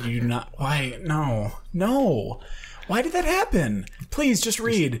much, but you do not. Why? No. Why did that happen? Please just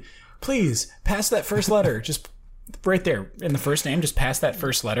read. Please pass that first letter. Just right there in the first name. Just pass that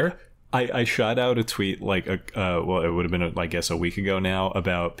first letter. I shot out a tweet it would have been, I guess, a week ago now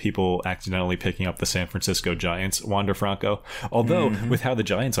about people accidentally picking up the San Francisco Giants, Wander Franco. Although, with how the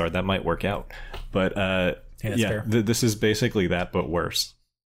Giants are, that might work out. But, this is basically that, but worse.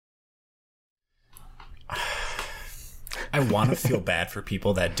 I want to feel bad for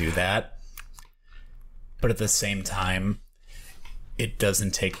people that do that. But at the same time, it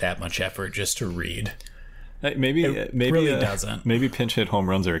doesn't take that much effort just to read. Maybe really doesn't. Maybe pinch hit home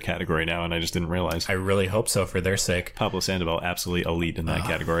runs are a category now, and I just didn't realize. I really hope so for their sake. Pablo Sandoval, absolutely elite in that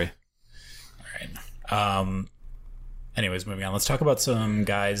category. All right. Anyways, moving on. Let's talk about some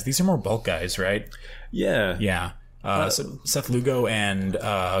guys. These are more bulk guys, right? Yeah. Yeah. So Seth Lugo and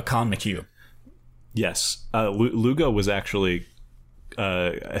Colin McHugh. Yes. Lugo was actually,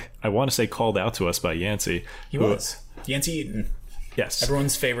 I want to say, called out to us by Yancey. He was. Yancey Eaton. Yes.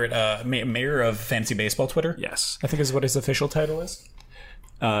 Everyone's favorite mayor of fantasy baseball Twitter. Yes. I think is what his official title is.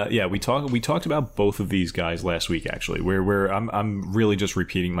 We talked about both of these guys last week, actually. I'm really just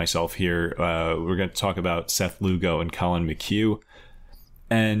repeating myself here. We're going to talk about Seth Lugo and Colin McHugh,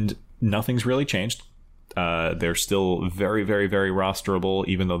 and nothing's really changed. They're still very, very, very rosterable,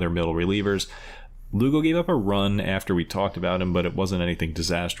 even though they're middle relievers. Lugo gave up a run after we talked about him, but it wasn't anything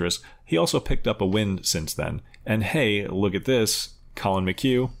disastrous. He also picked up a win since then. And hey, look at this. Colin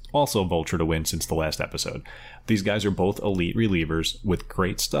McHugh also vultured a win since the last episode. These guys are both elite relievers with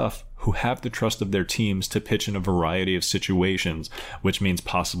great stuff who have the trust of their teams to pitch in a variety of situations, which means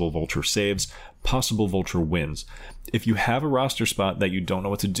possible vulture saves, possible vulture wins. If you have a roster spot that you don't know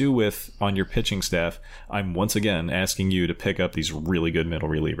what to do with on your pitching staff, I'm once again asking you to pick up these really good middle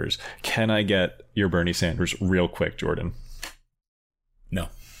relievers. Can I get your Bernie Sanders real quick, Jordan? No.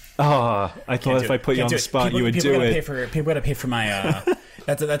 I thought if I put you on the spot, you would do it. People gotta pay for my.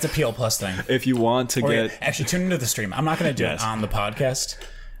 That's a PL Plus thing. If you want to get... Actually, tune into the stream. I'm not going to do it on the podcast.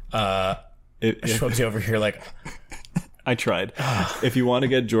 Schwab's over here like... I tried. If you want to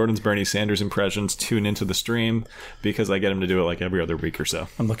get Jordan's Bernie Sanders impressions, tune into the stream, because I get him to do it like every other week or so.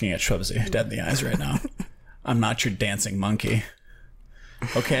 I'm looking at Schwabsy dead in the eyes right now. I'm not your dancing monkey.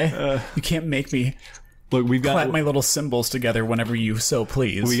 Okay? You can't make me... Look, we've got clap my little cymbals together whenever you so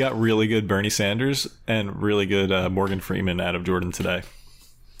please. We got really good Bernie Sanders and really good Morgan Freeman out of Jordan today.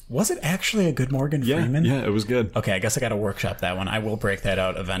 Was it actually a good Morgan Freeman? Yeah, it was good. Okay, I guess I got to workshop that one. I will break that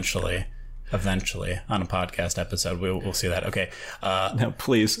out eventually on a podcast episode. We'll see that. Okay. Now,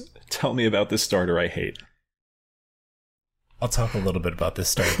 please tell me about this starter I hate. I'll talk a little bit about this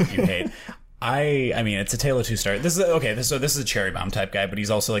starter that you hate. I mean, it's a tale of two starts. This is a cherry bomb type guy, but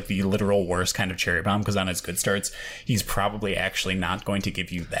he's also like the literal worst kind of cherry bomb, because on his good starts, he's probably actually not going to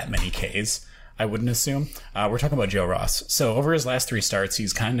give you that many Ks. I wouldn't assume. We're talking about Joe Ross. So over his last 3 starts,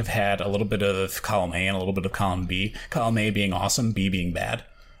 he's kind of had a little bit of column A and a little bit of column B. Column A being awesome, B being bad.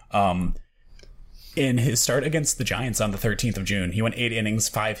 In his start against the Giants on the 13th of June, he went 8 innings,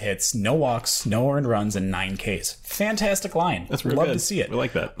 5 hits, no walks, no earned runs, and 9 Ks. Fantastic line. That's really Love good. to see it. We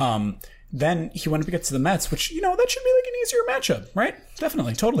like that. Then he went up against the Mets, which, that should be like an easier matchup, right?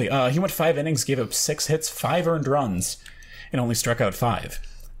 Definitely, totally. He went 5 innings, gave up 6 hits, 5 earned runs, and only struck out 5.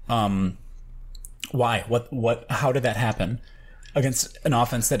 Why? How did that happen against an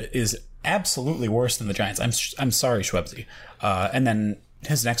offense that is absolutely worse than the Giants? I'm sorry, Schwebsy. And then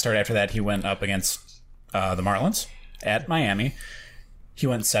his next start after that, he went up against the Marlins at Miami. He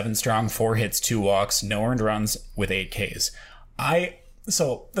went 7 strong, 4 hits, 2 walks, no earned runs with 8 Ks.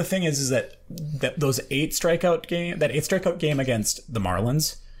 So the thing is that those 8 strikeout game against the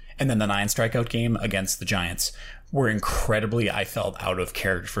Marlins and then the 9 strikeout game against the Giants were incredibly, I felt, out of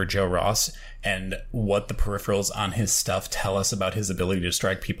character for Joe Ross, and what the peripherals on his stuff tell us about his ability to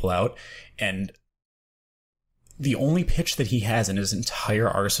strike people out. And the only pitch that he has in his entire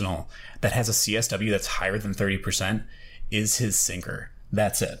arsenal that has a CSW that's higher than 30% is his sinker.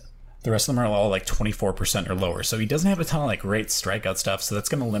 That's it. The rest of them are all like 24% or lower. So he doesn't have a ton of like great strikeout stuff. So that's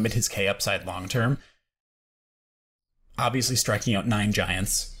going to limit his K upside long term. Obviously, striking out 9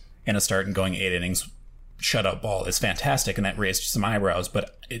 Giants in a start and going 8 innings shutout ball is fantastic, and that raised some eyebrows.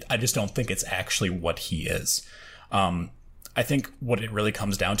 But I just don't think it's actually what he is. I think what it really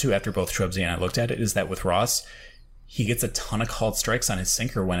comes down to, after both Schwebsy and I looked at it, is that with Ross, he gets a ton of called strikes on his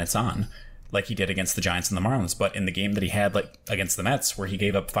sinker when it's on, like he did against the Giants and the Marlins. But in the game that he had, like against the Mets, where he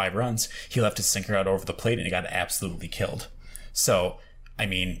gave up 5 runs, he left his sinker out over the plate and he got absolutely killed. So, I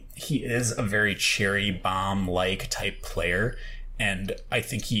mean, he is a very cherry bomb-like type player. And I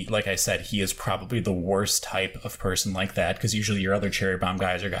think like I said, he is probably the worst type of person like that, because usually your other cherry bomb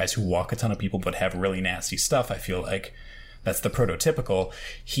guys are guys who walk a ton of people but have really nasty stuff, I feel like. That's the prototypical.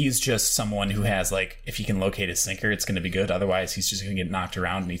 He's just someone who has, like, if he can locate his sinker, it's going to be good. Otherwise, he's just going to get knocked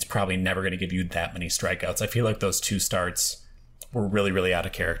around, and he's probably never going to give you that many strikeouts. I feel like those 2 starts were really, really out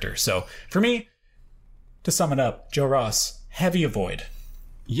of character. So, for me, to sum it up, Joe Ross, heavy avoid.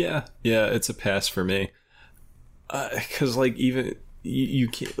 Yeah, it's a pass for me. Because, like, even... You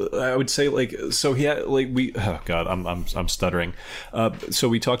can't, I would say, like, so he had, like, I'm stuttering. So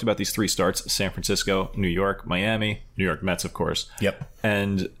we talked about these 3 starts: San Francisco, New York, Miami, New York Mets, of course. Yep.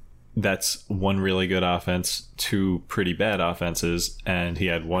 And that's 1 really good offense, 2 pretty bad offenses, and he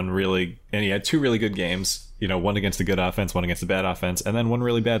had 2 really good games. 1 against the good offense, 1 against the bad offense, and then 1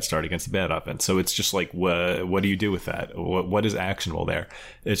 really bad start against the bad offense. So it's just like, what do you do with that? What is actionable there?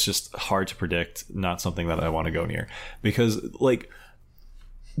 It's just hard to predict. Not something that I want to go near, because, like,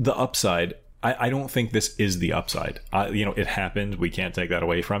 the upside, I don't think this is the upside. It happened. We can't take that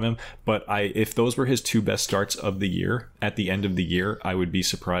away from him. But if those were his 2 best starts of the year, at the end of the year, I would be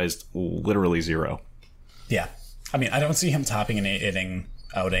surprised literally 0. Yeah. I mean, I don't see him topping an 8-inning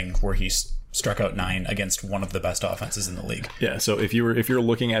outing where he struck out 9 against one of the best offenses in the league. Yeah, so if you're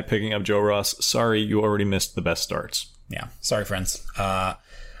looking at picking up Joe Ross, sorry, you already missed the best starts. Yeah. Sorry, friends. All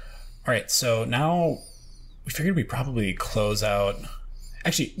right, so now we figured we'd probably close out...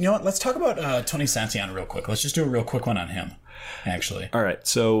 Actually, you know what? Let's talk about Tony Santillan real quick. Let's just do a real quick one on him, actually. All right.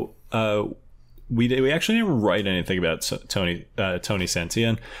 So we actually didn't write anything about Tony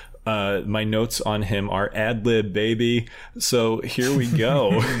Santillan. My notes on him are ad lib, baby. So here we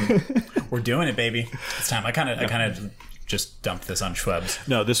go. We're doing it, baby. It's time. I kind of just dumped this on Schwebs.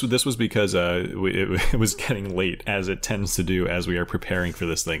 No, this was because it was getting late, as it tends to do as we are preparing for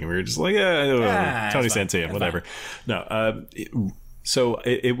this thing, and we were just like, Tony Santillan, whatever. No. So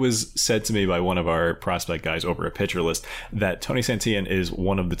it was said to me by one of our prospect guys over at Pitcher List that Tony Santillan is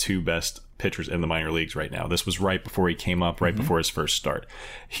one of the 2 best pitchers in the minor leagues right now. This was right before he came up, right before his first start.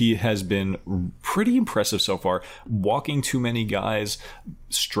 He has been pretty impressive so far, walking too many guys,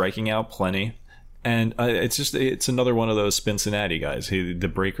 striking out plenty. And it's another one of those Cincinnati guys. The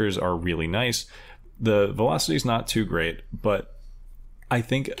breakers are really nice. The velocity is not too great, but I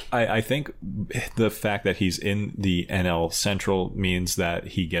think the fact that he's in the NL Central means that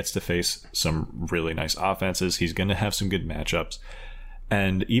he gets to face some really nice offenses. He's going to have some good matchups.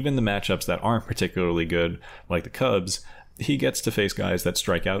 And even the matchups that aren't particularly good, like the Cubs, he gets to face guys that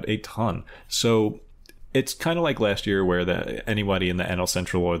strike out a ton. So it's kind of like last year where anybody in the NL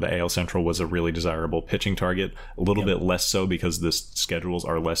Central or the AL Central was a really desirable pitching target. A little bit less so because the schedules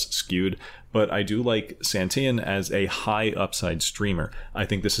are less skewed. But I do like Santillan as a high upside streamer. I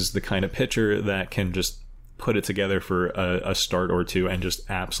think this is the kind of pitcher that can just put it together for a start or 2 and just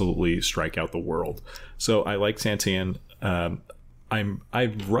absolutely strike out the world. So I like Santillan.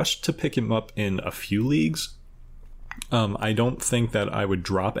 I've rushed to pick him up in a few leagues. I don't think that I would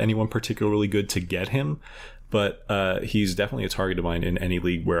drop anyone particularly good to get him, but he's definitely a target of mine in any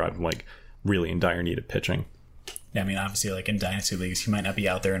league where I'm like really in dire need of pitching. Yeah, I mean, obviously, like in dynasty leagues, he might not be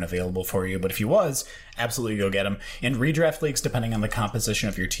out there and available for you, but if he was, absolutely go get him. In redraft leagues, depending on the composition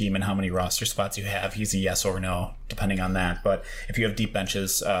of your team and how many roster spots you have, he's a yes or no, depending on that. But if you have deep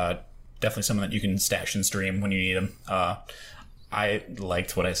benches, definitely someone that you can stash and stream when you need him. I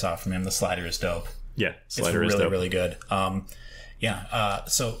liked what I saw from him. The slider is dope. Yeah, slider it's is really, dope. really good.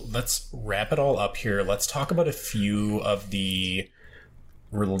 So let's wrap it all up here. Let's talk about a few of the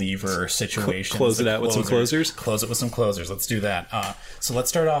reliever situations. Close it out with some closers. Close it with some closers. Let's do that. So let's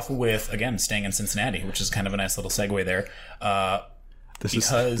start off with, again, staying in Cincinnati, which is kind of a nice little segue there.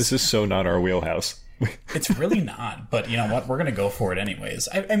 This is so not our wheelhouse. It's really not, but you know what? We're going to go for it anyways.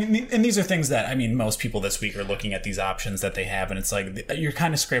 I mean, and these are things that, I mean, most people this week are looking at these options that they have, and it's like you're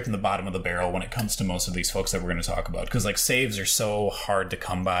kind of scraping the bottom of the barrel when it comes to most of these folks that we're going to talk about, because like saves are so hard to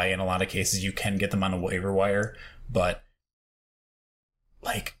come by. In a lot of cases, you can get them on a waiver wire, but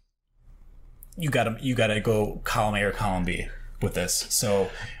like you gotta go column A or column B with this.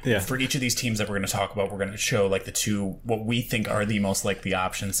 So for each of these teams that we're going to talk about, we're going to show like the 2 what we think are the most likely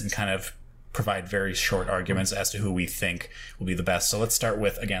options and kind of provide very short arguments as to who we think will be the best. So let's start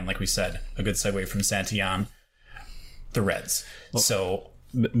with, again, like we said, a good segue from Santillan, the Reds. Well, so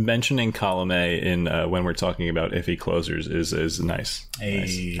mentioning column A in when we're talking about iffy closers is nice.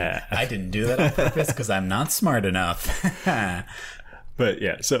 Nice. I didn't do that on purpose because I'm not smart enough. But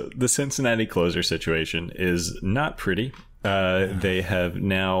yeah, so the Cincinnati closer situation is not pretty. They have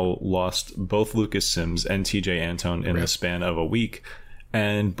now lost both Lucas Sims and TJ Antone in the span of a week.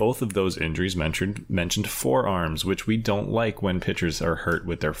 And both of those injuries mentioned forearms, which we don't like when pitchers are hurt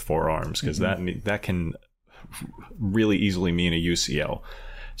with their forearms, because that can really easily mean a UCL.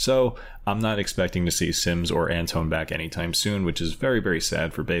 So I'm not expecting to see Sims or Antone back anytime soon, which is very, very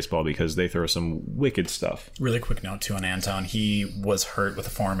sad for baseball because they throw some wicked stuff. Really quick note too on Antone. He was hurt with a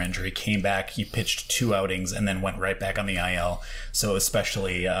forearm injury, came back, he pitched 2 outings, and then went right back on the IL. So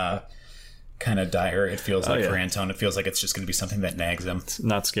especially kind of dire, it feels like for Antone. It feels like it's just going to be something that nags him. It's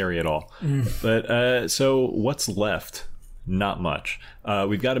not scary at all. But so what's left? Not much.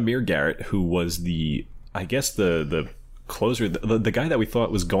 We've got Amir Garrett, who was the closer, the guy that we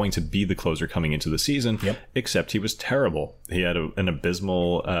thought was going to be the closer coming into the season, except he was terrible. He had an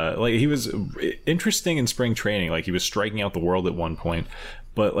abysmal, he was interesting in spring training. Like he was striking out the world at one point,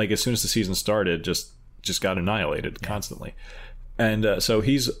 but like as soon as the season started, just got annihilated constantly. And so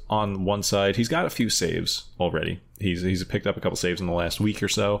he's on one side. He's got a few saves already. He's picked up a couple saves in the last week or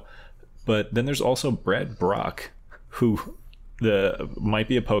so. But then there's also Brad Brock, who might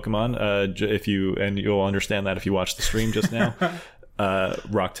be a Pokemon. You'll understand that if you watch the stream just now.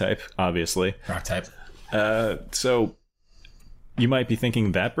 Rock type, obviously. Rock type. So you might be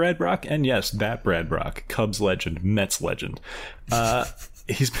thinking that Brad Brock, and yes, that Brad Brock, Cubs legend, Mets legend.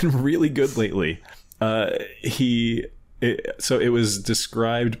 He's been really good lately. So it was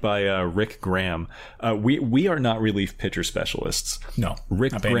described by Rick Graham. We are not relief pitcher specialists. No,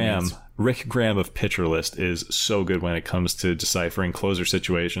 Rick Graham of Pitcher List is so good when it comes to deciphering closer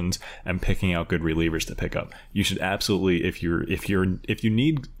situations and picking out good relievers to pick up. You should absolutely, if you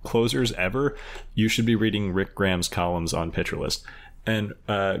need closers ever, you should be reading Rick Graham's columns on Pitcher List. And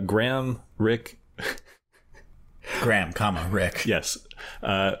Rick, yes,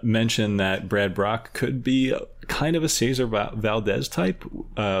 mentioned that Brad Brock could be kind of a Cesar Valdez type,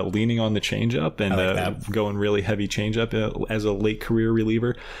 leaning on the changeup and going really heavy changeup as a late career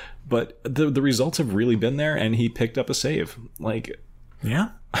reliever. But the results have really been there, and he picked up a save. Like, Yeah.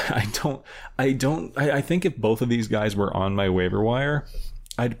 I think if both of these guys were on my waiver wire,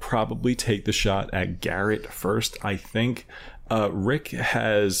 I'd probably take the shot at Garrett first. I think Rick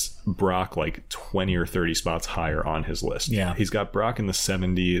has Brock like 20 or 30 spots higher on his list. Yeah. He's got Brock in the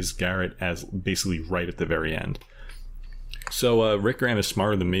 70s, Garrett as basically right at the very end. So Rick Graham is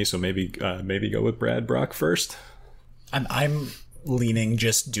smarter than me, so maybe go with Brad Brock first. I'm leaning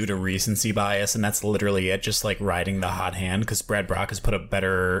just due to recency bias, and that's literally it, just like riding the hot hand, because Brad Brock has put up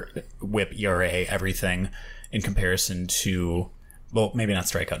better whip, ERA, everything in comparison to, well, maybe not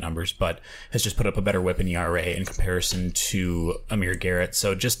strikeout numbers, but has just put up a better whip in ERA in comparison to Amir Garrett.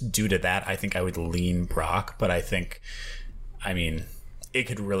 So just due to that, I think I would lean Brock, but I mean, it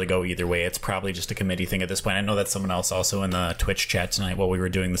could really go either way. It's probably just a committee thing at this point. I know that someone else also in the Twitch chat tonight while we were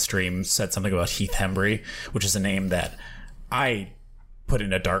doing the stream said something about Heath Hembry, which is a name that I put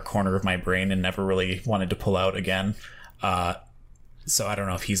in a dark corner of my brain and never really wanted to pull out again. So I don't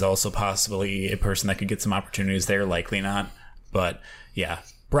know if he's also possibly a person that could get some opportunities there. Likely not. But yeah,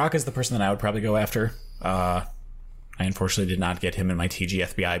 Brock is the person that I would probably go after. I unfortunately did not get him in my TG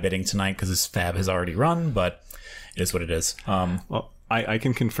FBI bidding tonight because his fab has already run, but it is what it is. Well, I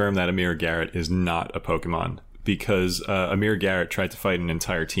can confirm that Amir Garrett is not a Pokemon, because Amir Garrett tried to fight an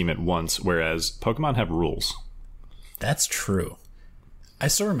entire team at once, whereas Pokemon have rules. That's true. I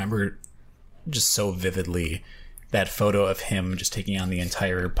still remember just so vividly that photo of him just taking on the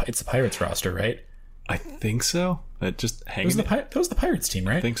entire... It's the Pirates roster, right? I think so. Just hanging. That was the Pirates team,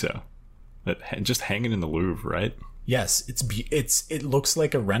 right? I think so. Just hanging in the Louvre, right? Yes, it looks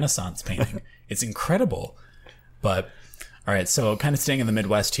like a Renaissance painting. It's incredible. But all right, so kind of staying in the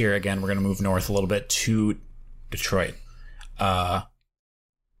Midwest here again, we're going to move north a little bit to Detroit.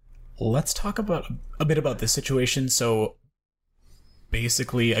 Let's talk about a bit about this situation. So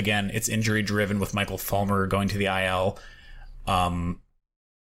basically, again, it's injury driven with Michael Fulmer going to the IL.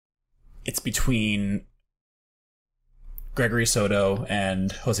 It's between Gregory Soto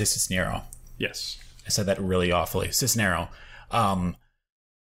and Jose Cisnero. Yes. I said that really awfully. Cisnero.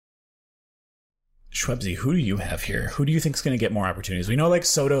 Schwebzy, who do you have here? Who do you think is going to get more opportunities? We know like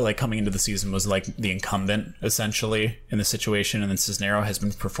Soto, like coming into the season, was like the incumbent essentially in the situation, and then Cisnero has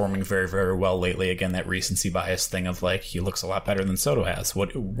been performing very, very well lately. Again, that recency bias thing of like he looks a lot better than Soto has.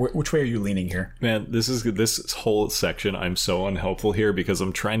 Which way are you leaning here? Man, this whole section, I'm so unhelpful here because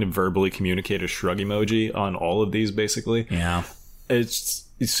I'm trying to verbally communicate a shrug emoji on all of these basically. Yeah.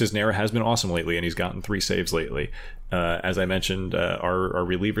 Cisnero has been awesome lately, and he's gotten 3 saves lately. As I mentioned, our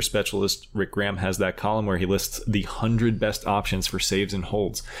reliever specialist, Rick Graham, has that column where he lists the 100 best options for saves and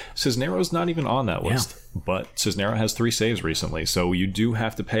holds. Cisnero's not even on that list, but Cisnero has 3 saves recently, so you do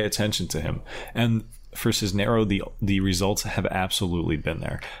have to pay attention to him. And for Cisnero, the results have absolutely been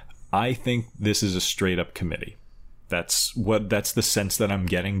there. I think this is a straight-up committee. That's the sense that I'm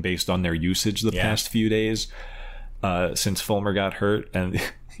getting based on their usage the past few days. Since Fulmer got hurt, and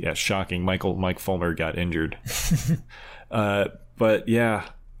yeah, shocking, Mike Fulmer got injured. But yeah,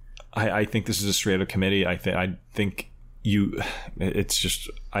 I think this is a straight up committee. I think it's just,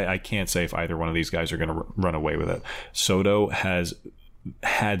 I can't say if either one of these guys are going to run away with it. Soto has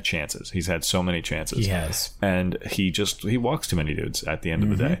had chances. He's had so many chances. He has. And he walks too many dudes at the end of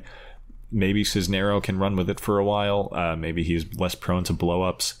the day. Maybe Cisnero can run with it for a while. Maybe he's less prone to blow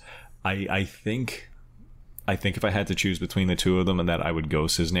ups. I think if I had to choose between the two of them, and that I would go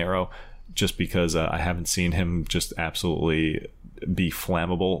Cisnero, just because I haven't seen him just absolutely be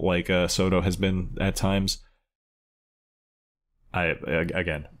flammable like Soto has been at times.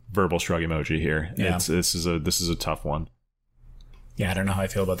 Again, verbal shrug emoji here. Yeah. This is a tough one. Yeah, I don't know how I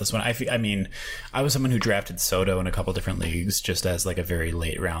feel about this one. I mean, I was someone who drafted Soto in a couple different leagues just as like a very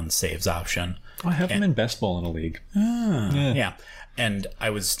late round saves option. I have him in best ball in a league. Yeah. And I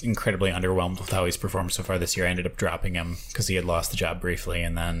was incredibly underwhelmed with how he's performed so far this year. I ended up dropping him because he had lost the job briefly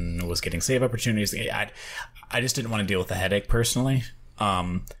and then was getting save opportunities. I just didn't want to deal with the headache personally.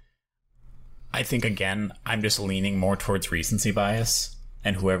 I think, again, I'm just leaning more towards recency bias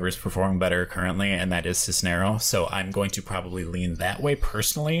and whoever's performing better currently, and that is Cisnero. So I'm going to probably lean that way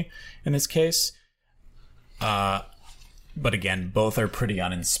personally in this case. But again, both are pretty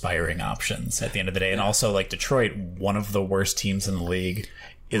uninspiring options at the end of the day. And also, like Detroit, one of the worst teams in the league,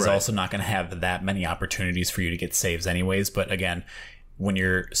 is also not going to have that many opportunities for you to get saves anyways. But again, when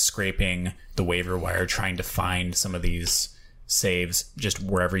you're scraping the waiver wire, trying to find some of these saves just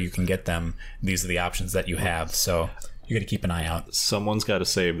wherever you can get them, these are the options that you have. So you got to keep an eye out. Someone's got to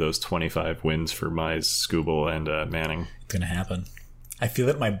save those 25 wins for Mize, Skubal, and Manning. It's going to happen. I feel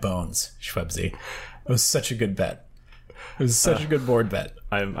it in my bones, Schwebzy. It was such a good bet. It was such a good board bet.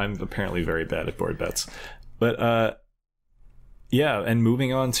 I'm apparently very bad at board bets. But Yeah, and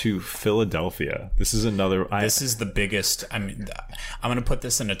moving on to Philadelphia. This is another. This is the biggest. I mean, I'm going to put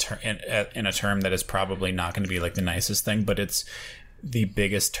this in a term that is probably not going to be like the nicest thing, but it's the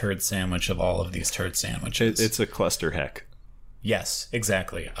biggest turd sandwich of all of these turd sandwiches. It's a cluster heck. Yes,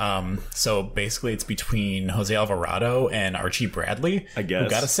 exactly. So basically, it's between Jose Alvarado and Archie Bradley. I guess. Who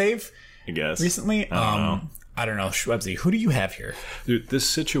got a save? I guess Recently. I don't know. Schwebzy, who do you have here? Dude, this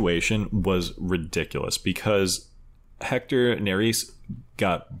situation was ridiculous because Hector Neris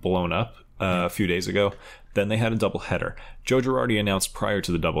got blown up a few days ago. Then they had a doubleheader. Joe Girardi announced prior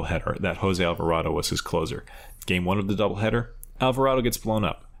to the doubleheader that Jose Alvarado was his closer. Game 1 of the doubleheader, Alvarado gets blown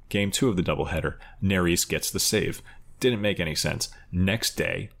up. Game 2 of the doubleheader, Neris gets the save. Didn't make any sense. Next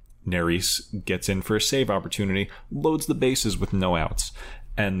day, Neris gets in for a save opportunity, loads the bases with no outs.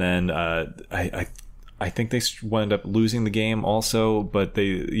 And then I think they wound up losing the game also, but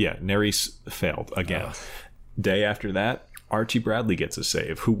Neris failed again. Day after that, Archie Bradley gets a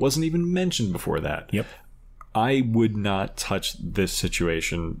save, who wasn't even mentioned before that. Yep. I would not touch this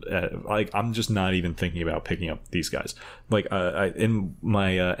situation. I'm just not even thinking about picking up these guys. In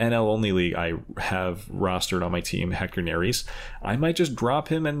my NL only league, I have rostered on my team Hector Neris. I might just drop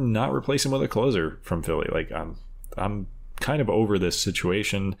him and not replace him with a closer from Philly. I'm kind of over this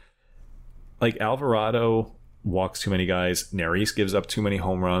situation. Alvarado walks too many guys. Neris gives up too many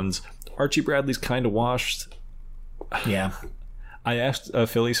home runs. Archie Bradley's kind of washed. Yeah. I asked a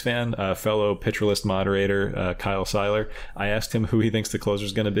Phillies fan, a fellow pitcher list moderator, Kyle Seiler, I asked him who he thinks the closer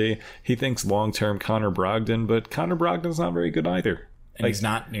is going to be. He thinks long-term Connor Brogdon, but Connor Brogdon's not very good either. And he's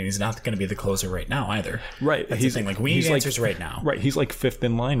not going to be the closer right now either. Right. That's the thing. We need answers right now. Right. He's fifth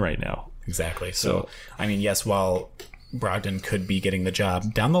in line right now. Exactly. So, I mean, yes, while Brogdon could be getting the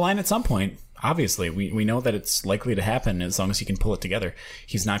job down the line at some point, obviously, we know that it's likely to happen as long as he can pull it together.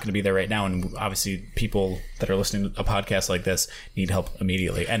 He's not going to be there right now, and obviously people that are listening to a podcast like this need help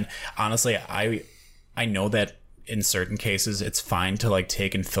immediately. And honestly, I know that in certain cases it's fine to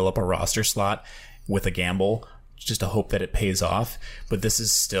take and fill up a roster slot with a gamble just to hope that it pays off, but this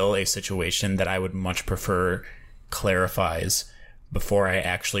is still a situation that I would much prefer clarifies before I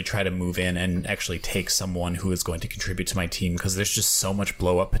actually try to move in and actually take someone who is going to contribute to my team, because there's just so much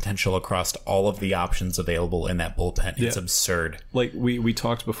blow up potential across all of the options available in that bullpen. It's absurd. We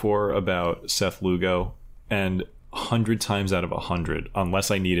talked before about Seth Lugo, and 100 times out of 100,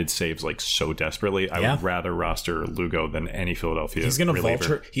 unless I needed saves so desperately, I would rather roster Lugo than any Philadelphia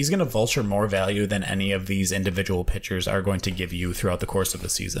reliever. He's going to vulture more value than any of these individual pitchers are going to give you throughout the course of the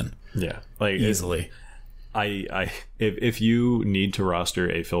season. Yeah, easily. If you need to roster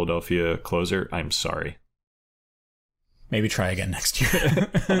a Philadelphia closer, I'm sorry. Maybe try again next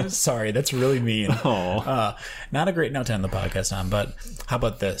year. Sorry, that's really mean. Not a great note to end the podcast on, but how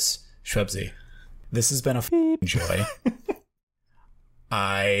about this, Schwebzy? This has been a joy.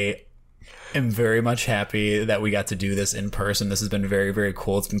 I am very much happy that we got to do this in person. This has been very, very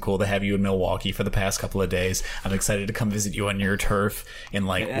cool. It's been cool to have you in Milwaukee for the past couple of days. I'm excited to come visit you on your turf in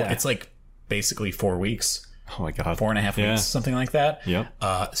it's basically 4 weeks. Oh my God. 4.5 weeks, something like that. Yep.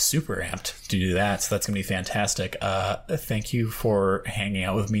 Super amped to do that. So that's going to be fantastic. Thank you for hanging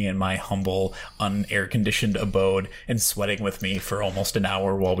out with me in my humble, unair conditioned abode and sweating with me for almost an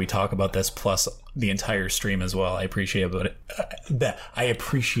hour while we talk about this, plus the entire stream as well. I appreciate it. I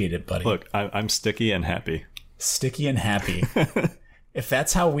appreciate it, buddy. Look, I'm sticky and happy. Sticky and happy. If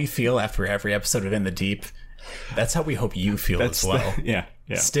that's how we feel after every episode of In the Deep, that's how we hope you feel as well. Yeah.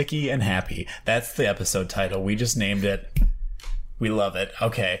 Sticky and happy. That's the episode title. We just named it. We love it.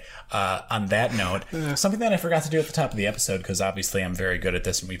 Okay. On that note, something that I forgot to do at the top of the episode, because obviously I'm very good at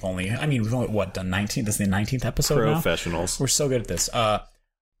this, and we've only done 19? This is the 19th episode Professionals. Now? We're so good at this.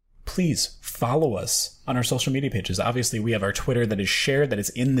 Please follow us on our social media pages. Obviously, we have our Twitter that is shared, that is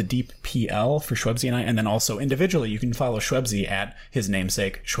In the Deep PL for Schwebzy and I. And then also individually, you can follow Schwebzy at his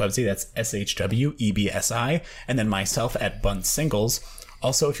namesake, Schwebzy. That's SHWEBSI. And then myself at Bunt Singles.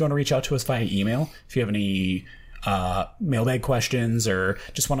 Also, if you want to reach out to us via email, if you have any mailbag questions or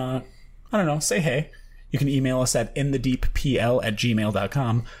just want to, say hey, you can email us at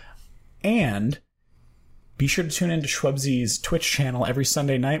inthedeeppl@gmail.com. And be sure to tune into Schwebzy's Twitch channel every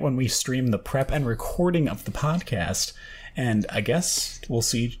Sunday night when we stream the prep and recording of the podcast. And I guess we'll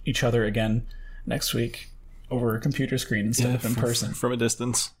see each other again next week over a computer screen instead of in person. From a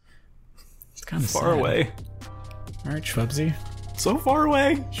distance. It's kind of far away. All right, Schwebzy. So far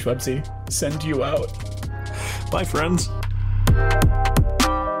away. Schwebzy, send you out. Bye, friends.